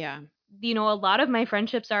 Yeah. You know, a lot of my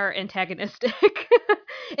friendships are antagonistic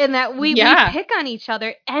in that we pick on each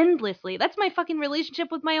other endlessly. That's my fucking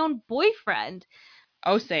relationship with my own boyfriend.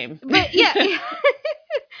 Oh, same. But yeah.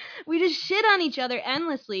 We just shit on each other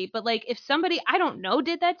endlessly. But like, if somebody I don't know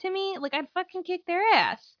did that to me, like, I'd fucking kick their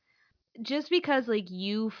ass. Just because like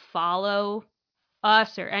you follow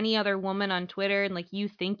us or any other woman on Twitter and like you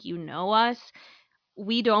think you know us,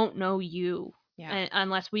 we don't know you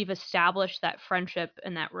unless we've established that friendship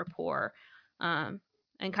and that rapport. And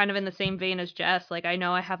kind of in the same vein as Jess, like I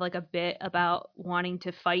know I have like a bit about wanting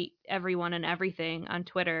to fight everyone and everything on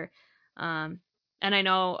Twitter. And I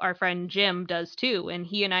know our friend Jim does too. And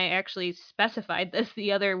he and I actually specified this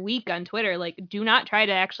the other week on Twitter. Like, do not try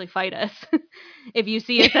to actually fight us if you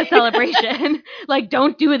see us at Celebration. Like,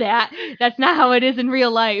 don't do that. That's not how it is in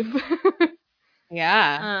real life.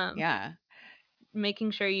 Yeah.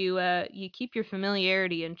 Making sure you keep your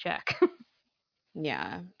familiarity in check.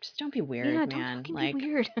 Yeah. Just don't be weird, yeah, man. Don't be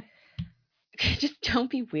weird. Just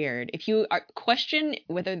don't be weird. If you question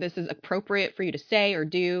whether this is appropriate for you to say or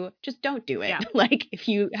do, just don't do it. Yeah. Like if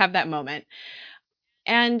you have that moment.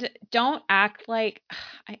 And don't act like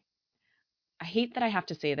I hate that I have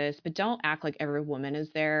to say this, but don't act like every woman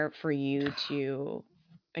is there for you to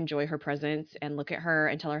enjoy her presence and look at her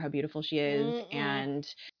and tell her how beautiful she is and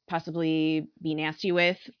possibly be nasty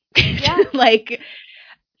with. Yeah. Like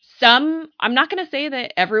I'm not going to say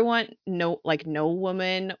that everyone, no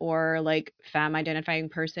woman or like femme identifying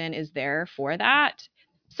person is there for that.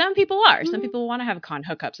 Some people are. Some people want to have con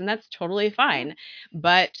hookups, and that's totally fine.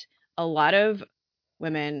 But a lot of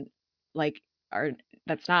women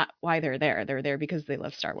that's not why they're there. They're there because they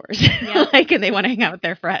love Star Wars. Yeah. And they want to hang out with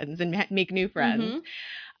their friends and make new friends.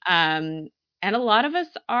 And a lot of us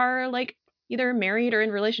are like either married or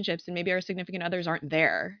in relationships, and maybe our significant others aren't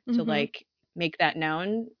there to like make that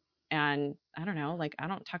known. And I don't know, like I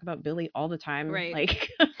don't talk about Billy all the time. Right. Like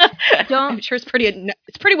I'm sure it's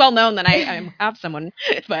pretty well known that I have someone,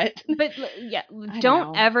 but yeah,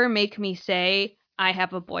 don't ever make me say I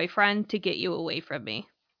have a boyfriend to get you away from me.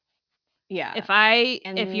 Yeah.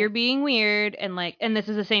 If you're being weird and like, and this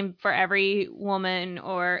is the same for every woman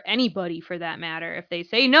or anybody for that matter, if they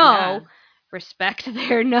say no, respect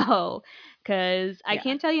their no. Because I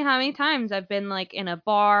can't tell you how many times I've been like in a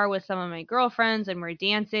bar with some of my girlfriends and we're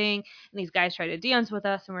dancing and these guys try to dance with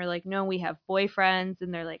us and we're like, no, we have boyfriends,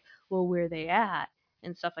 and they're like, well, where are they at?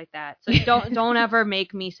 And stuff like that. So don't ever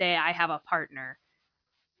make me say I have a partner,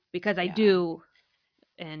 because I do.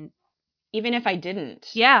 And even if I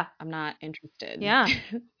didn't, I'm not interested. Yeah.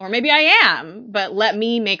 Or maybe I am, but let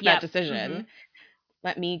me make that decision.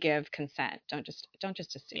 Let me give consent. Don't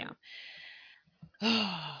just assume.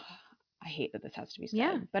 I hate that this has to be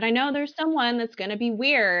said, but I know there's someone that's going to be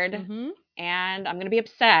weird and I'm going to be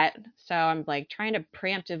upset. So I'm like trying to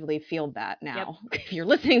preemptively field that now. If you're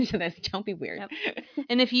listening to this, don't be weird.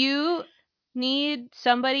 And if you need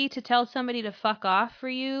somebody to tell somebody to fuck off for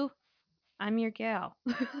you, I'm your gal.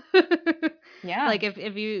 Yeah. Like if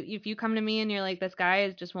you come to me and you're like, this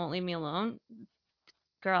guy just won't leave me alone,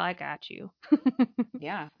 girl, I got you.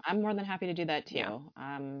 Yeah, I'm more than happy to do that too.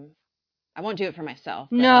 Yeah. I won't do it for myself.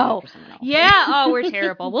 But no. I'll do it for someone else. Yeah. Oh, we're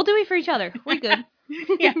terrible. We'll do it for each other. We're good.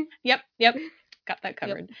 Yeah. Yep. Got that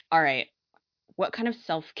covered. Yep. All right. What kind of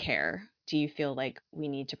self-care do you feel like we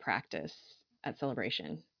need to practice at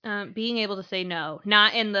Celebration? Being able to say no,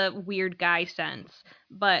 not in the weird guy sense,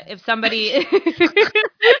 but if somebody, because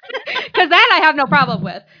that I have no problem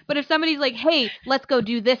with. But if somebody's like, "Hey, let's go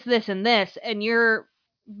do this, this, and this," and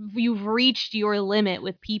you've reached your limit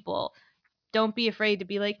with people, don't be afraid to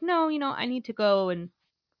be like, "No, I need to go and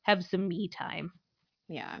have some me time."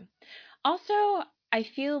 Yeah. Also, I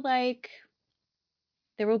feel like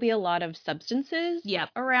there will be a lot of substances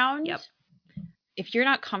around. Yep. If you're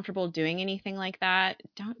not comfortable doing anything like that,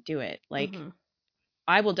 don't do it. Like,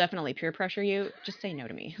 I will definitely peer pressure you. Just say no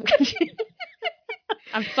to me.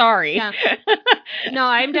 I'm sorry. Yeah. No,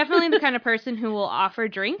 I'm definitely the kind of person who will offer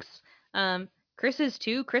drinks. Chris is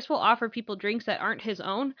too. Chris will offer people drinks that aren't his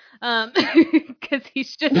own, because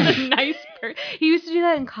he's just a nice person. He used to do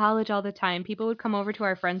that in college all the time. People would come over to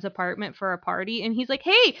our friend's apartment for a party, and he's like,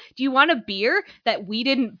 "Hey, do you want a beer that we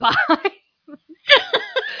didn't buy?"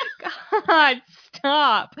 God,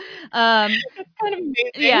 stop. That's kind of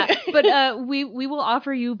amazing. Yeah, but we will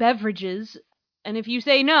offer you beverages, and if you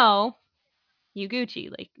say no, you Gucci.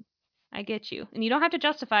 Like, I get you, and you don't have to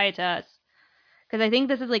justify it to us. Because I think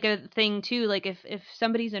this is like a thing too. Like if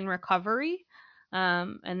somebody's in recovery,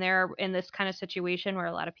 and they're in this kind of situation where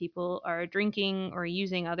a lot of people are drinking or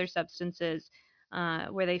using other substances,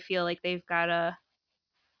 where they feel like they've got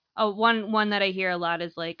one that I hear a lot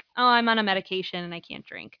is like, oh, I'm on a medication and I can't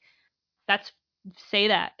drink. Say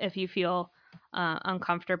that if you feel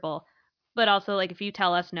uncomfortable, but also like if you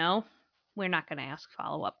tell us no, we're not going to ask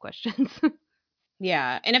follow-up questions.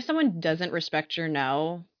 Yeah. And if someone doesn't respect your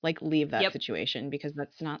no, like leave that Yep. situation because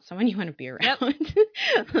that's not someone you want to be around.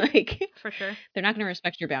 Yep. Like For sure. they're not going to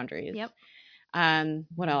respect your boundaries. Yep.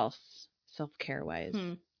 What else? Self-care wise.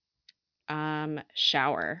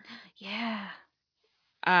 Shower. Yeah.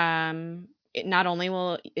 Not only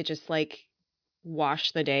will it just like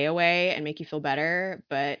wash the day away and make you feel better,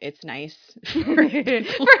 but it's nice for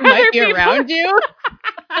people who might be around you.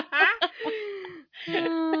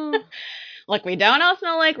 Look, we don't all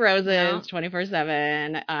smell like roses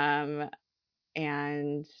 24/7.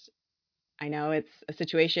 And I know it's a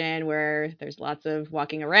situation where there's lots of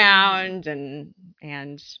walking around and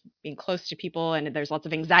being close to people, and there's lots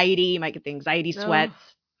of anxiety. You might get the anxiety sweats.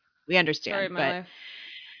 We understand, but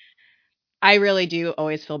I really do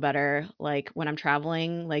always feel better, like when I'm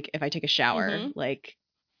traveling. Like if I take a shower, like,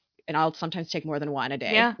 and I'll sometimes take more than one a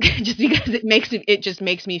day, just because it just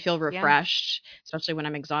makes me feel refreshed, especially when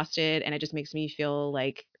I'm exhausted, and it just makes me feel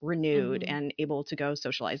like renewed and able to go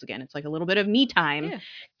socialize again. It's like a little bit of me time. Yeah.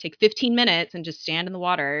 Take 15 minutes and just stand in the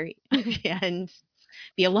water and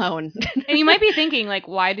be alone. And you might be thinking, like,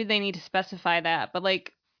 why did they need to specify that? But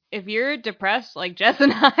like, if you're depressed, like Jess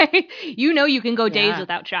and I, you can go days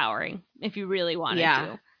without showering if you really wanted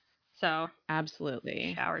to. So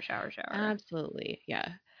absolutely, shower. Absolutely, yeah.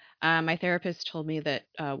 My therapist told me that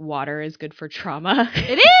water is good for trauma.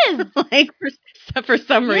 It is, like for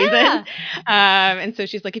some reason. And so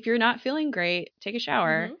she's like, if you're not feeling great, take a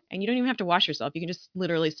shower, and you don't even have to wash yourself. You can just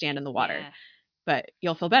literally stand in the water, but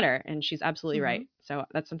you'll feel better. And she's absolutely right. So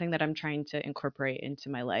that's something that I'm trying to incorporate into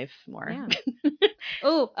my life more. Yeah.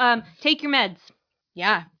 Take your meds.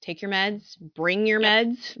 Yeah, take your meds. Bring your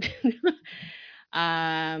meds.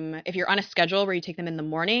 If you're on a schedule where you take them in the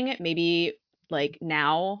morning, maybe like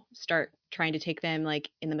now start trying to take them like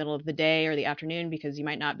in the middle of the day or the afternoon, because you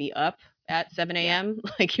might not be up at 7 a.m.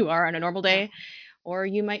 like you are on a normal day, or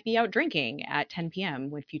you might be out drinking at 10 p.m.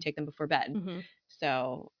 if you take them before bed.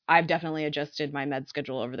 So I've definitely adjusted my med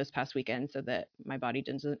schedule over this past weekend so that my body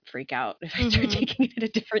doesn't freak out if I start taking it at a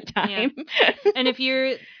different time. And if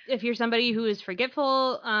you're somebody who is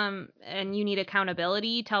forgetful, and you need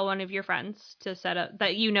accountability, tell one of your friends to set up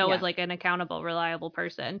that is like an accountable, reliable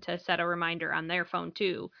person to set a reminder on their phone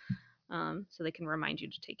too, so they can remind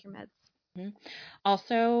you to take your meds.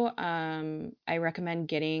 Also, I recommend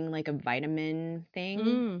getting like a vitamin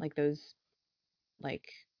thing, like those, like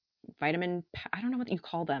vitamin, I don't know what you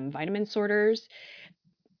call them, vitamin sorters.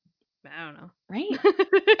 I don't know. Right?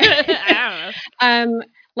 I don't know.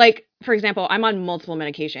 Like, for example, I'm on multiple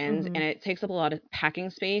medications and it takes up a lot of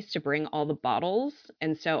packing space to bring all the bottles.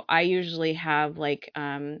 And so I usually have like,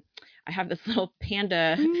 I have this little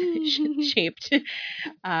panda shaped,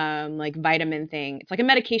 like vitamin thing. It's like a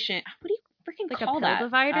medication. What do you freaking call that? Like a pill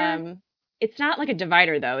divider? It's not like a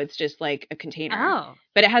divider though. It's just like a container. Oh.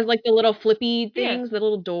 But it has like the little flippy things, the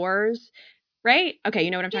little doors, right? Okay, you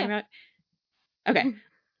know what I'm talking about? Okay.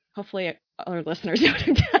 Hopefully other listeners know what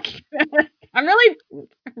I'm talking about. I'm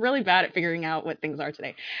really bad at figuring out what things are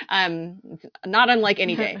today. It's not unlike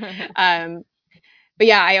any day. But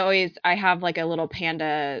yeah, I have like a little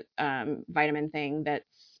panda vitamin thing I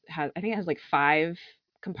think it has like 5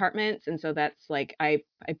 compartments, and so that's like I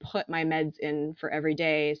put my meds in for every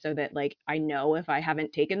day so that like I know if I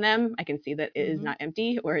haven't taken them, I can see that it is not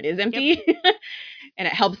empty or it is empty. And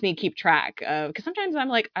it helps me keep track of, because sometimes I'm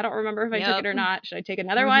like, I don't remember if I took it or not. Should I take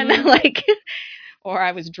another one? Like, or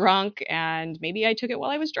I was drunk and maybe I took it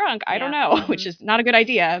while I was drunk. I don't know, which is not a good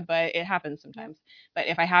idea, but it happens sometimes. But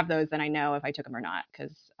if I have those, then I know if I took them or not,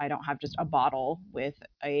 because I don't have just a bottle with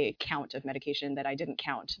a count of medication that I didn't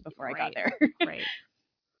count before I got there. Right.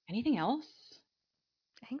 Anything else?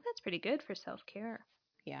 I think that's pretty good for self-care.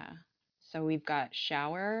 Yeah. So we've got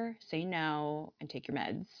shower, say no, and take your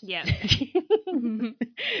meds. Yeah. Those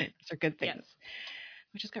are good things. Yes.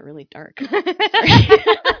 We just got really dark.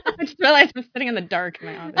 I just realized I'm sitting in the dark in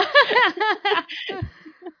my office.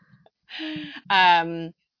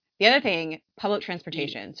 The other thing, public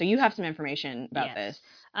transportation. So you have some information about this.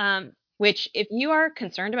 Which, if you are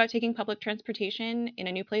concerned about taking public transportation in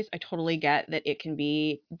a new place, I totally get that it can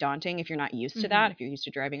be daunting if you're not used to that, if you're used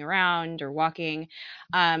to driving around or walking.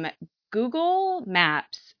 Google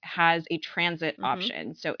Maps has a transit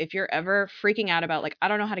option. So if you're ever freaking out about, like, I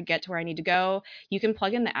don't know how to get to where I need to go, you can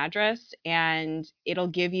plug in the address and it'll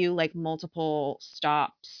give you like multiple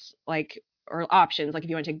stops, like, or options, like if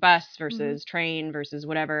you want to take bus versus train versus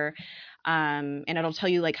whatever. And it'll tell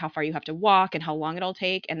you like how far you have to walk and how long it'll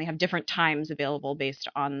take. And they have different times available based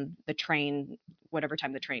on the train, whatever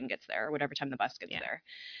time the train gets there, or whatever time the bus gets there.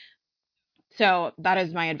 So that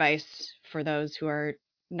is my advice for those who are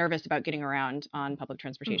nervous about getting around on public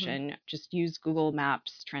transportation. Just use Google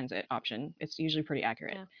Maps transit option. It's usually pretty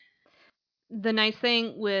accurate. The nice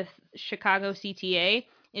thing with Chicago CTA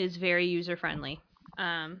is very user friendly.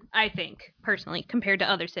 I think personally, compared to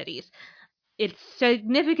other cities, it's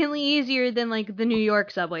significantly easier than like the New York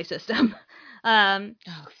subway system. Thank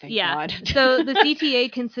God. So the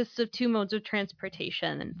CTA consists of two modes of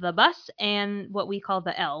transportation: the bus and what we call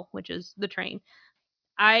the L, which is the train.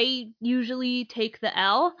 I usually take the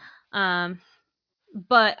L,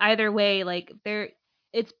 but either way, like they're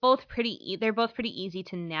both pretty easy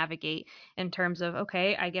to navigate in terms of,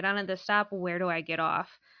 okay, I get on at this stop, where do I get off?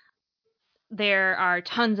 There are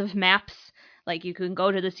tons of maps. Like you can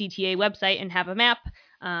go to the CTA website and have a map.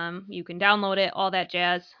 You can download it, all that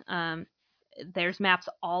jazz. There's maps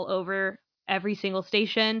all over every single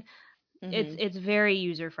station. It's very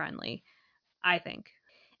user friendly, I think.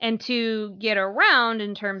 And to get around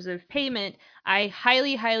in terms of payment, I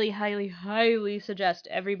highly, highly, highly, highly suggest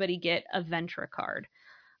everybody get a Ventra card.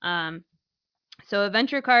 So a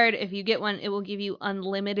Ventra card, if you get one, it will give you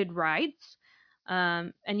unlimited rides.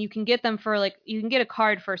 And you can get them for you can get a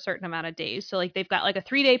card for a certain amount of days. So like they've got like a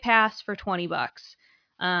 3-day pass for $20,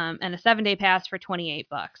 and a 7-day pass for $28,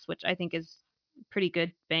 which I think is pretty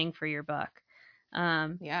good bang for your buck.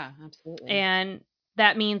 Yeah, absolutely. And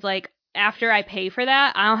that means like after I pay for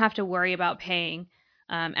that, I don't have to worry about paying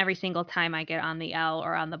every single time I get on the L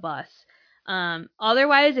or on the bus.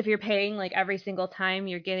 Otherwise, if you're paying like every single time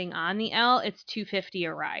you're getting on the L, it's $250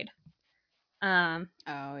 a ride. And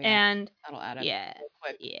that'll add up. Yeah.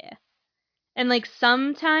 And like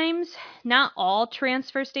sometimes, not all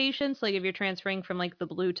transfer stations, like if you're transferring from like the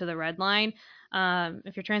blue to the red line,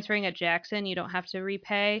 if you're transferring at Jackson, you don't have to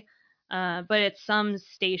repay. But at some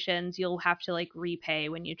stations, you'll have to like repay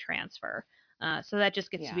when you transfer. So that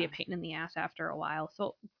just gets to be a pain in the ass after a while.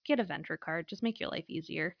 So get a Ventra card, just make your life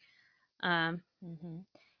easier.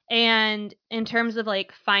 And in terms of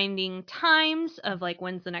like finding times of like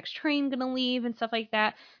when's the next train gonna leave and stuff like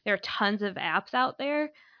that, there are tons of apps out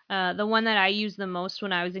there. The one that I used the most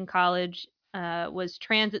when I was in college was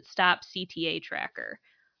Transit Stop CTA Tracker,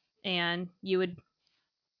 and you would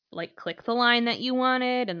like click the line that you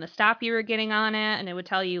wanted and the stop you were getting on at, and it would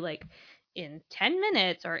tell you like in 10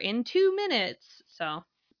 minutes or in 2 minutes. So,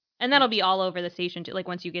 and that'll be all over the station too. Like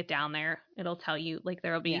once you get down there, it'll tell you like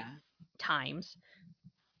there'll be times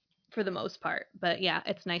for the most part. But yeah,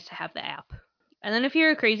 it's nice to have the app. And then if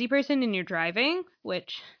you're a crazy person and you're driving,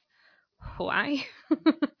 which why?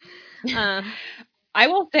 I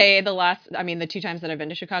will say the 2 times that I've been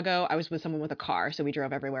to Chicago, I was with someone with a car, so we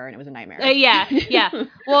drove everywhere and it was a nightmare. Yeah.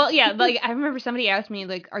 Well, yeah, like I remember somebody asked me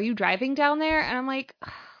like, "Are you driving down there?" And I'm like,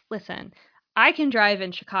 "Listen, I can drive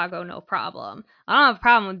in Chicago no problem. I don't have a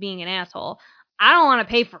problem with being an asshole. I don't want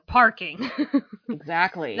to pay for parking."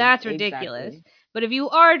 Exactly. That's ridiculous. Exactly. But if you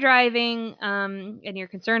are driving and you're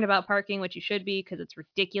concerned about parking, which you should be because it's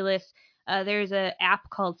ridiculous, there's an app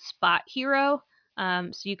called Spot Hero.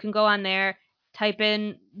 So you can go on there, type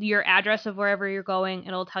in your address of wherever you're going.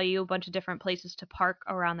 It'll tell you a bunch of different places to park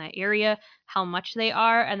around that area, how much they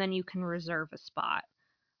are, and then you can reserve a spot.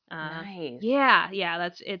 Nice. Yeah,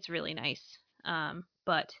 it's really nice.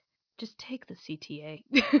 But just take the CTA.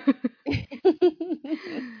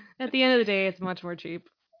 At the end of the day, it's much more cheap.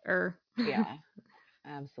 Yeah,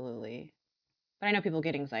 absolutely. But I know people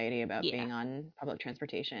get anxiety about being on public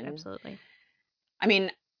transportation. Absolutely. I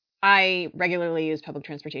mean, I regularly use public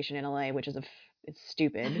transportation in LA, which is it's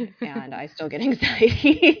stupid, and I still get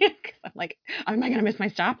anxiety because I'm like, am I gonna miss my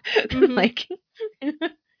stop? Like,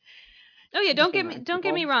 oh yeah, don't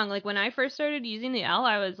get me wrong. Like when I first started using the L,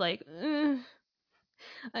 I was like,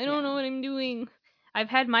 I don't know what I'm doing. I've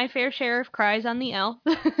had my fair share of cries on the L.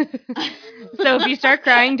 So if you start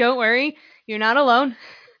crying, don't worry, you're not alone.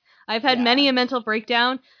 I've had many a mental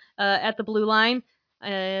breakdown at the Blue Line,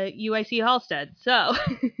 UIC Halstead. So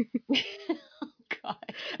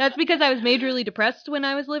that's because I was majorly depressed when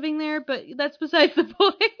I was living there, but that's besides the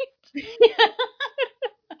point.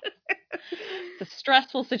 It's a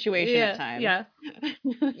stressful situation at times. Yeah.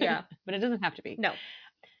 Yeah. But it doesn't have to be. No.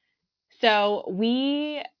 So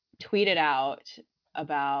we tweeted out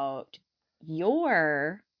about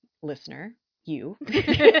your listener, you,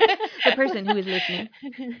 The person who is listening.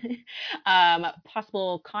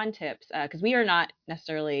 possible con tips, because we are not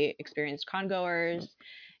necessarily experienced con goers,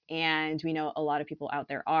 and we know a lot of people out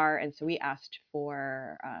there are, and so we asked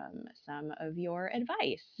for some of your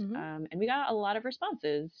advice, and we got a lot of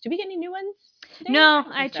responses. Did we get any new ones today? No,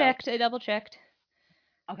 don't I think so. checked. I double checked.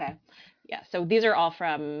 Okay. Yeah, so these are all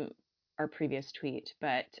from our previous tweet,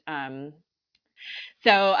 but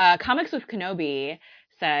so Comics with Kenobi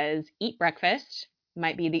says, eat breakfast,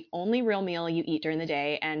 might be the only real meal you eat during the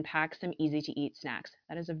day, and pack some easy to eat snacks.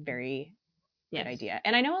 That is a very good idea.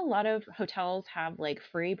 And I know a lot of hotels have like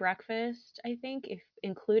free breakfast, I think, if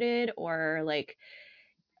included, or like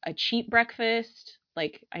a cheap breakfast.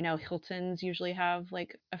 Like I know Hilton's usually have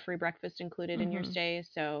like a free breakfast included in your stay.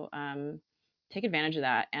 So take advantage of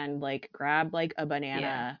that and like grab like a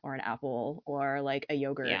banana or an apple or like a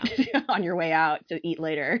yogurt on your way out to eat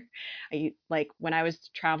later. Like when I was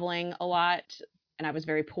traveling a lot and I was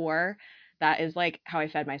very poor, that is like how I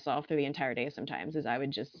fed myself through the entire day sometimes, is I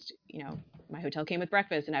would just, my hotel came with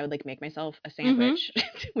breakfast and I would like make myself a sandwich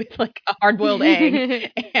with like a hard-boiled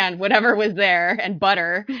egg and whatever was there and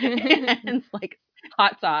butter and like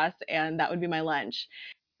hot sauce, and that would be my lunch.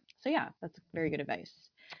 So yeah, that's very good advice.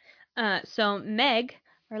 So Meg,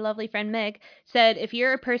 our lovely friend Meg, said, if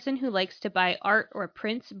you're a person who likes to buy art or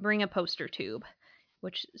prints, bring a poster tube,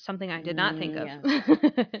 which is something I did not think of.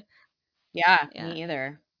 Yeah, me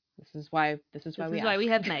either. This is why we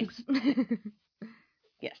have Megs.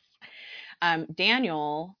 Yes.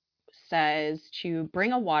 Daniel says to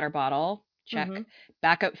bring a water bottle, check.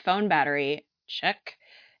 Backup phone battery, check.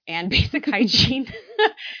 And basic hygiene,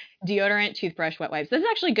 deodorant, toothbrush, wet wipes. This is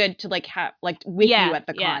actually good to like have like with you at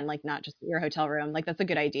the con, like not just your hotel room. Like that's a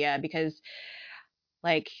good idea because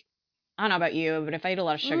like I don't know about you, but if I eat a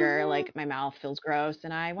lot of sugar, like my mouth feels gross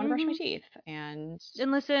and I want to brush my teeth. And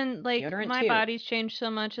listen, like my too. body's changed so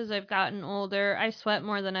much as I've gotten older. I sweat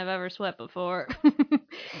more than I've ever sweat before.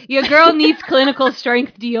 Your girl needs clinical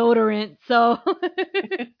strength deodorant, so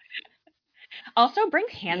also bring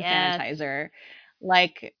hand sanitizer.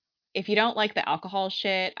 Like if you don't like the alcohol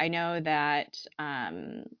shit, I know that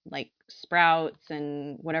like Sprouts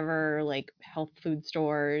and whatever like health food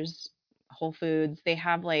stores, Whole Foods, they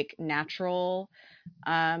have like natural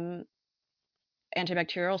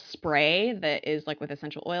antibacterial spray that is like with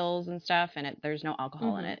essential oils and stuff, and there's no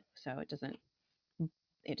alcohol in it, so it doesn't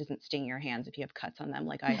sting your hands if you have cuts on them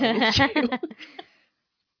like I always do.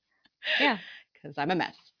 Yeah, because I'm a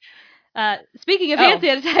mess. Speaking of hand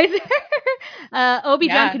sanitizer,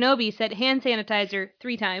 Obi-Wan Kenobi said hand sanitizer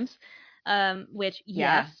 3 times, which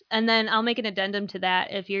yes. And then I'll make an addendum to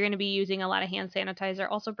that. If you're going to be using a lot of hand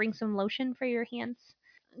sanitizer, also bring some lotion for your hands,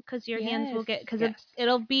 because your hands will get, because it's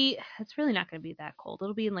really not going to be that cold.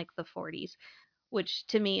 It'll be in like the 40s, which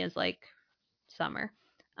to me is like summer.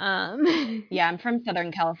 Yeah, I'm from Southern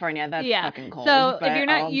California. That's fucking cold. So if you're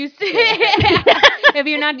not used to if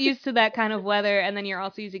you're not used to that kind of weather, and then you're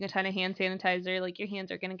also using a ton of hand sanitizer, like your hands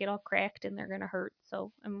are gonna get all cracked and they're gonna hurt.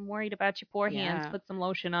 So I'm worried about your poor hands. Put some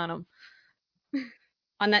lotion on them.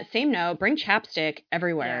 On that same note, bring chapstick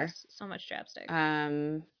everywhere. Yes, so much chapstick.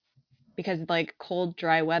 Because like cold,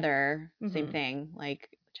 dry weather, same thing. Like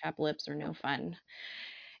chapped lips are no fun.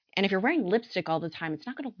 And if you're wearing lipstick all the time, it's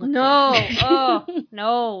not going to look good. Oh,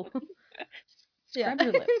 no. Scrub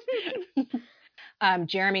your lips.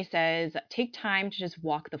 Jeremy says, take time to just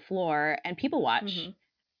walk the floor and people watch.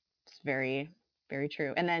 It's very, very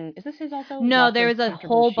true. And then, is this his also? No, there was a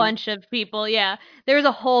whole bunch of people. Yeah, there was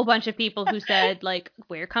a whole bunch of people who said, like,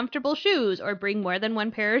 wear comfortable shoes or bring more than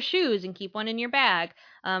one pair of shoes and keep one in your bag,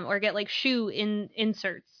 or get, like, shoe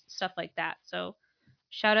inserts, stuff like that. So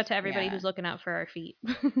shout out to everybody who's looking out for our feet.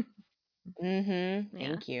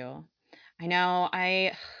 Thank you. I know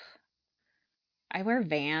I wear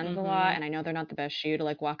Vans a lot, and I know they're not the best shoe to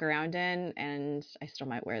like walk around in, and I still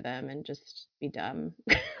might wear them and just be dumb.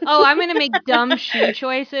 Oh, I'm gonna make dumb shoe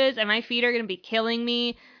choices, and my feet are gonna be killing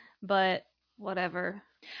me, but whatever.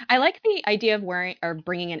 I like the idea of wearing or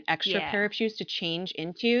bringing an extra pair of shoes to change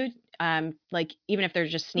into, like even if they're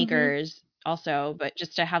just sneakers, also, but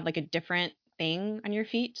just to have like a different thing on your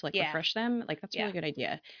feet to like refresh them. Like that's a really good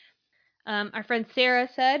idea. Our friend Sarah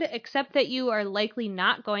said, except that you are likely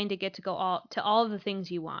not going to get to go all of the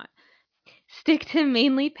things you want. Stick to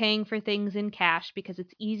mainly paying for things in cash because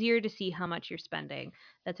it's easier to see how much you're spending.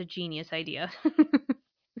 That's a genius idea.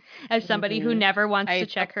 As somebody who never wants to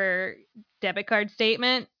check her debit card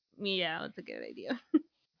statement, Yeah, that's a good idea.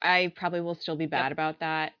 I probably will still be bad about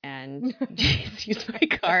that and just use my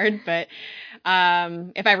card. But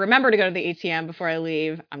if I remember to go to the ATM before I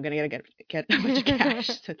leave, I'm gonna get a bunch of cash.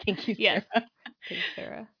 So thank you, Sarah. Yes. Thanks,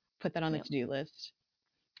 Sarah. Put that on the Yep. to-do list.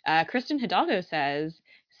 Kristen Hidalgo says,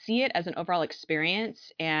 see it as an overall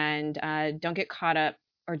experience and don't get caught up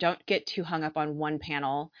or don't get too hung up on one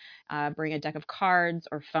panel. Bring a deck of cards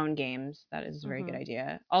or phone games. That is a very good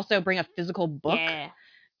idea. Also, bring a physical book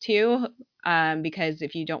too, because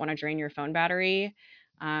if you don't want to drain your phone battery,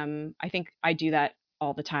 I think I do that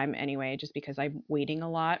all the time anyway, just because I'm waiting a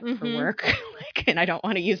lot for work, and I don't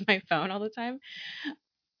want to use my phone all the time.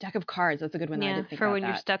 Deck of cards, that's a good one. I didn't think for about when that.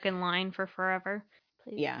 you're stuck in line for forever.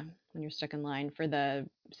 Please. Yeah, when you're stuck in line for the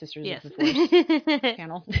Sisters of the Force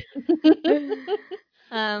panel.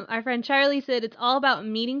 Our friend Charlie said it's all about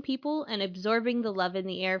meeting people and absorbing the love in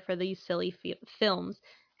the air for these silly films.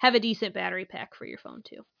 Have a decent battery pack for your phone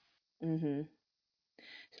too. Mm-hmm.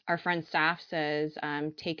 Our friend Staff says,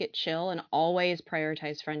 take it chill and always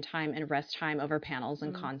prioritize friend time and rest time over panels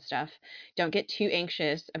and con stuff. Don't get too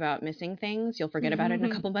anxious about missing things. You'll forget about it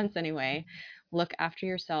in a couple months anyway. Look after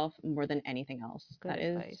yourself more than anything else. Good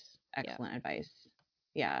advice. Is excellent advice.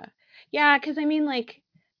 Yeah. Yeah, because I mean, like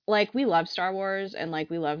we love Star Wars and like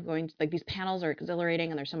we love going to, like, these panels are exhilarating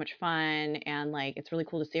and they're so much fun and like it's really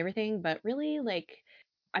cool to see everything, but really, like,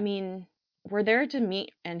 I mean, we're there to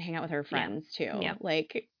meet and hang out with our friends too. Yeah.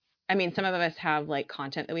 Like, I mean, some of us have like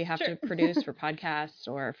content that we have to produce for podcasts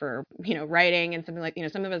or for, writing and something, like,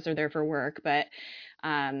 some of us are there for work, but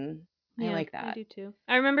I like that. I do too.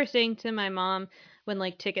 I remember saying to my mom when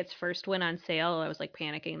like tickets first went on sale, I was like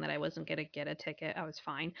panicking that I wasn't going to get a ticket. I was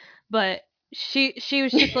fine. But she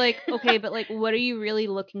was just like, okay, but like, what are you really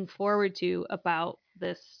looking forward to about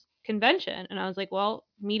this convention? And I was like, well,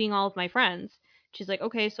 meeting all of my friends. She's like,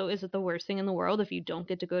 okay, so is it the worst thing in the world if you don't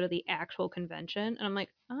get to go to the actual convention? And I'm like,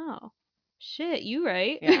 oh, shit, you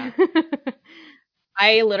right. Yeah.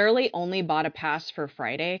 I literally only bought a pass for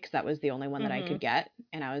Friday because that was the only one that I could get.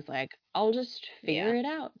 And I was like, I'll just figure it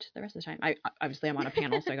out the rest of the time. I'm on a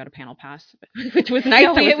panel, so I got a panel pass, which was nice.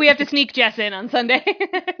 Yeah, we have to sneak Jess in on Sunday.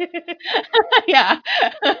 Yeah.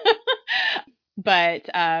 But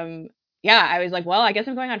yeah, I was like, well, I guess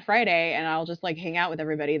I'm going on Friday and I'll just like hang out with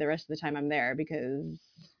everybody the rest of the time I'm there because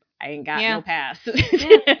I ain't got no pass.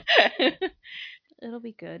 It'll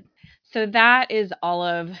be good. So that is all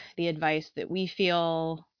of the advice that we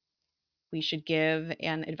feel we should give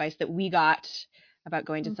and advice that we got about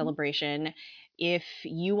going to Celebration. If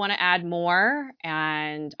you want to add more,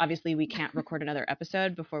 and obviously we can't record another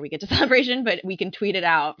episode before we get to Celebration, but we can tweet it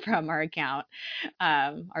out from our account,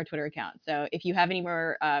 our Twitter account. So if you have any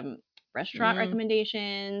more restaurant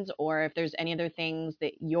recommendations, or if there's any other things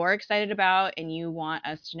that you're excited about and you want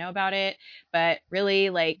us to know about it, but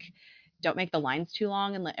really, like, don't make the lines too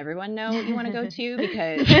long and let everyone know what you want to go to,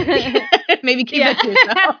 because maybe keep it to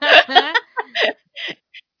yourself.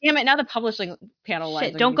 Damn it, now the publishing panel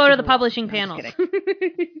lines. Don't go to the publishing panels. They're going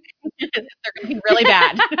to be really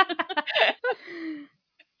bad.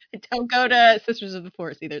 Don't go to Sisters of the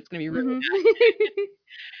Force either. It's going to be really bad.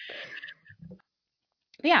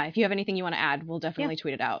 Yeah, if you have anything you want to add, we'll definitely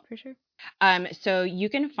tweet it out. For sure. So you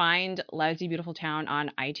can find Lousy Beautiful Town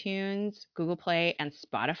on iTunes, Google Play, and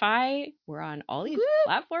Spotify. We're on all these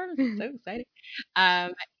platforms. It's so exciting.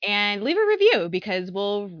 And leave a review because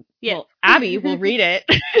Abby will read it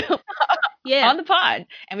on the pod.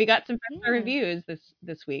 And we got some 5-star reviews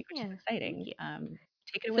this week, which is exciting.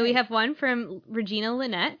 Take it away. So we have one from Regina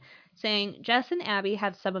Lynette saying, Jess and Abby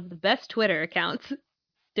have some of the best Twitter accounts.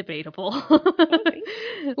 Debatable.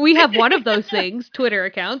 We have one of those things, Twitter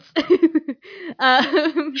accounts.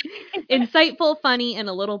 Insightful, funny, and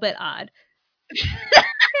a little bit odd.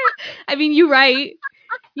 I mean, you're right.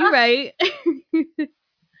 You're right.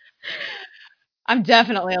 I'm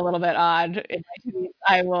definitely a little bit odd.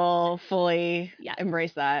 I will fully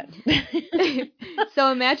embrace that. So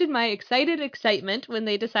imagine my excitement when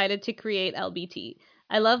they decided to create LBT.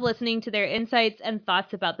 I love listening to their insights and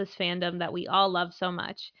thoughts about this fandom that we all love so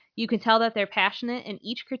much. You can tell that they're passionate, and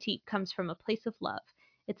each critique comes from a place of love.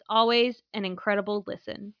 It's always an incredible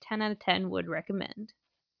listen. 10 out of 10 would recommend.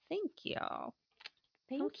 Thank you.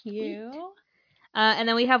 Thank you. And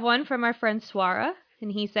then we have one from our friend Swara,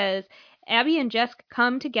 and he says, Abby and Jess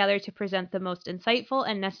come together to present the most insightful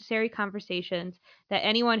and necessary conversations that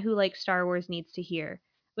anyone who likes Star Wars needs to hear.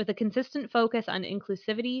 With a consistent focus on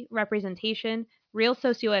inclusivity, representation, real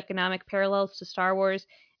socioeconomic parallels to Star Wars,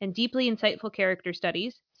 and deeply insightful character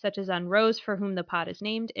studies, such as on Rose, for whom the pod is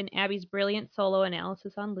named, and Abby's brilliant solo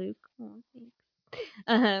analysis on Luke. Oh,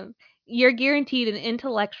 thanks. You're guaranteed an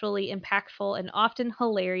intellectually impactful and often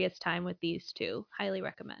hilarious time with these two. Highly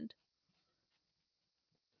recommend.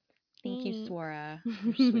 Thank you, Thanks. Swara.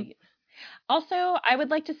 You're sweet. Also, I would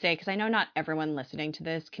like to say, because I know not everyone listening to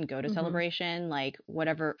this can go to Mhm. Celebration, like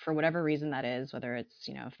for whatever reason that is, whether it's,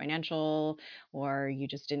 financial, or you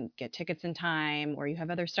just didn't get tickets in time, or you have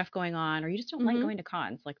other stuff going on, or you just don't like Mhm. going to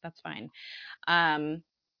cons, like that's fine.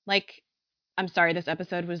 Like, I'm sorry this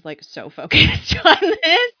episode was like so focused on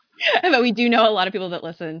this, but we do know a lot of people that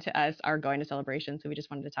listen to us are going to Celebration, so we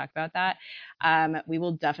just wanted to talk about that. We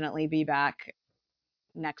will definitely be back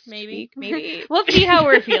next week, maybe. We'll see how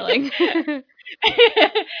we're feeling.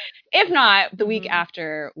 If not, the week Mhm.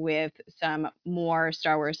 after with some more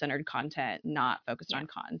Star Wars centered content, not focused Yeah. on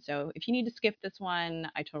cons. So if you need to skip this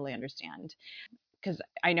one, I totally understand. Because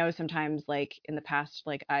I know sometimes, like in the past,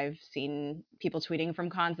 like I've seen people tweeting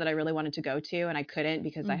from cons that I really wanted to go to, and I couldn't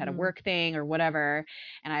because I had a Mhm. work thing or whatever,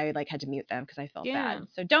 and I like had to mute them because I felt Yeah. bad.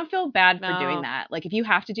 So don't feel bad for doing No. that. Like if you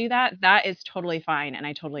have to do that, that is totally fine, and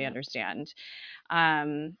I totally Yeah. understand.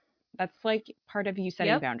 That's like part of you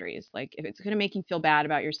setting Yep. boundaries. Like if it's going to make you feel bad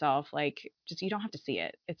about yourself, like just you don't have to see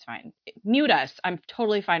it. It's fine. Mute us. I'm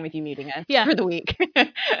totally fine with you muting us Yeah. for the week.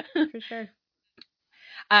 For sure.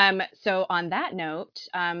 So on that note,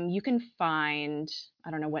 you can find,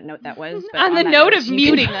 I don't know what note that was, but on the that note of you can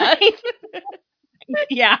muting us.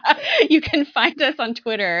 yeah, you can find us on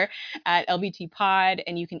Twitter at LBTpod,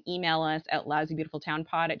 and you can email us at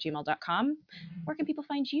lousybeautifultownpod@gmail.com. Where can people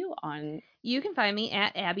find you on? You can find me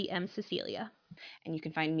at Abby M. Cecilia. And you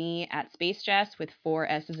can find me at Space Jess with 4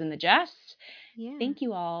 S's in the Jess. Yeah. Thank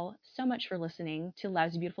you all so much for listening to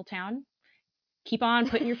Lousy Beautiful Town. Keep on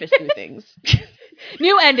putting your fist through things.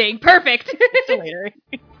 New ending. Perfect. See you later.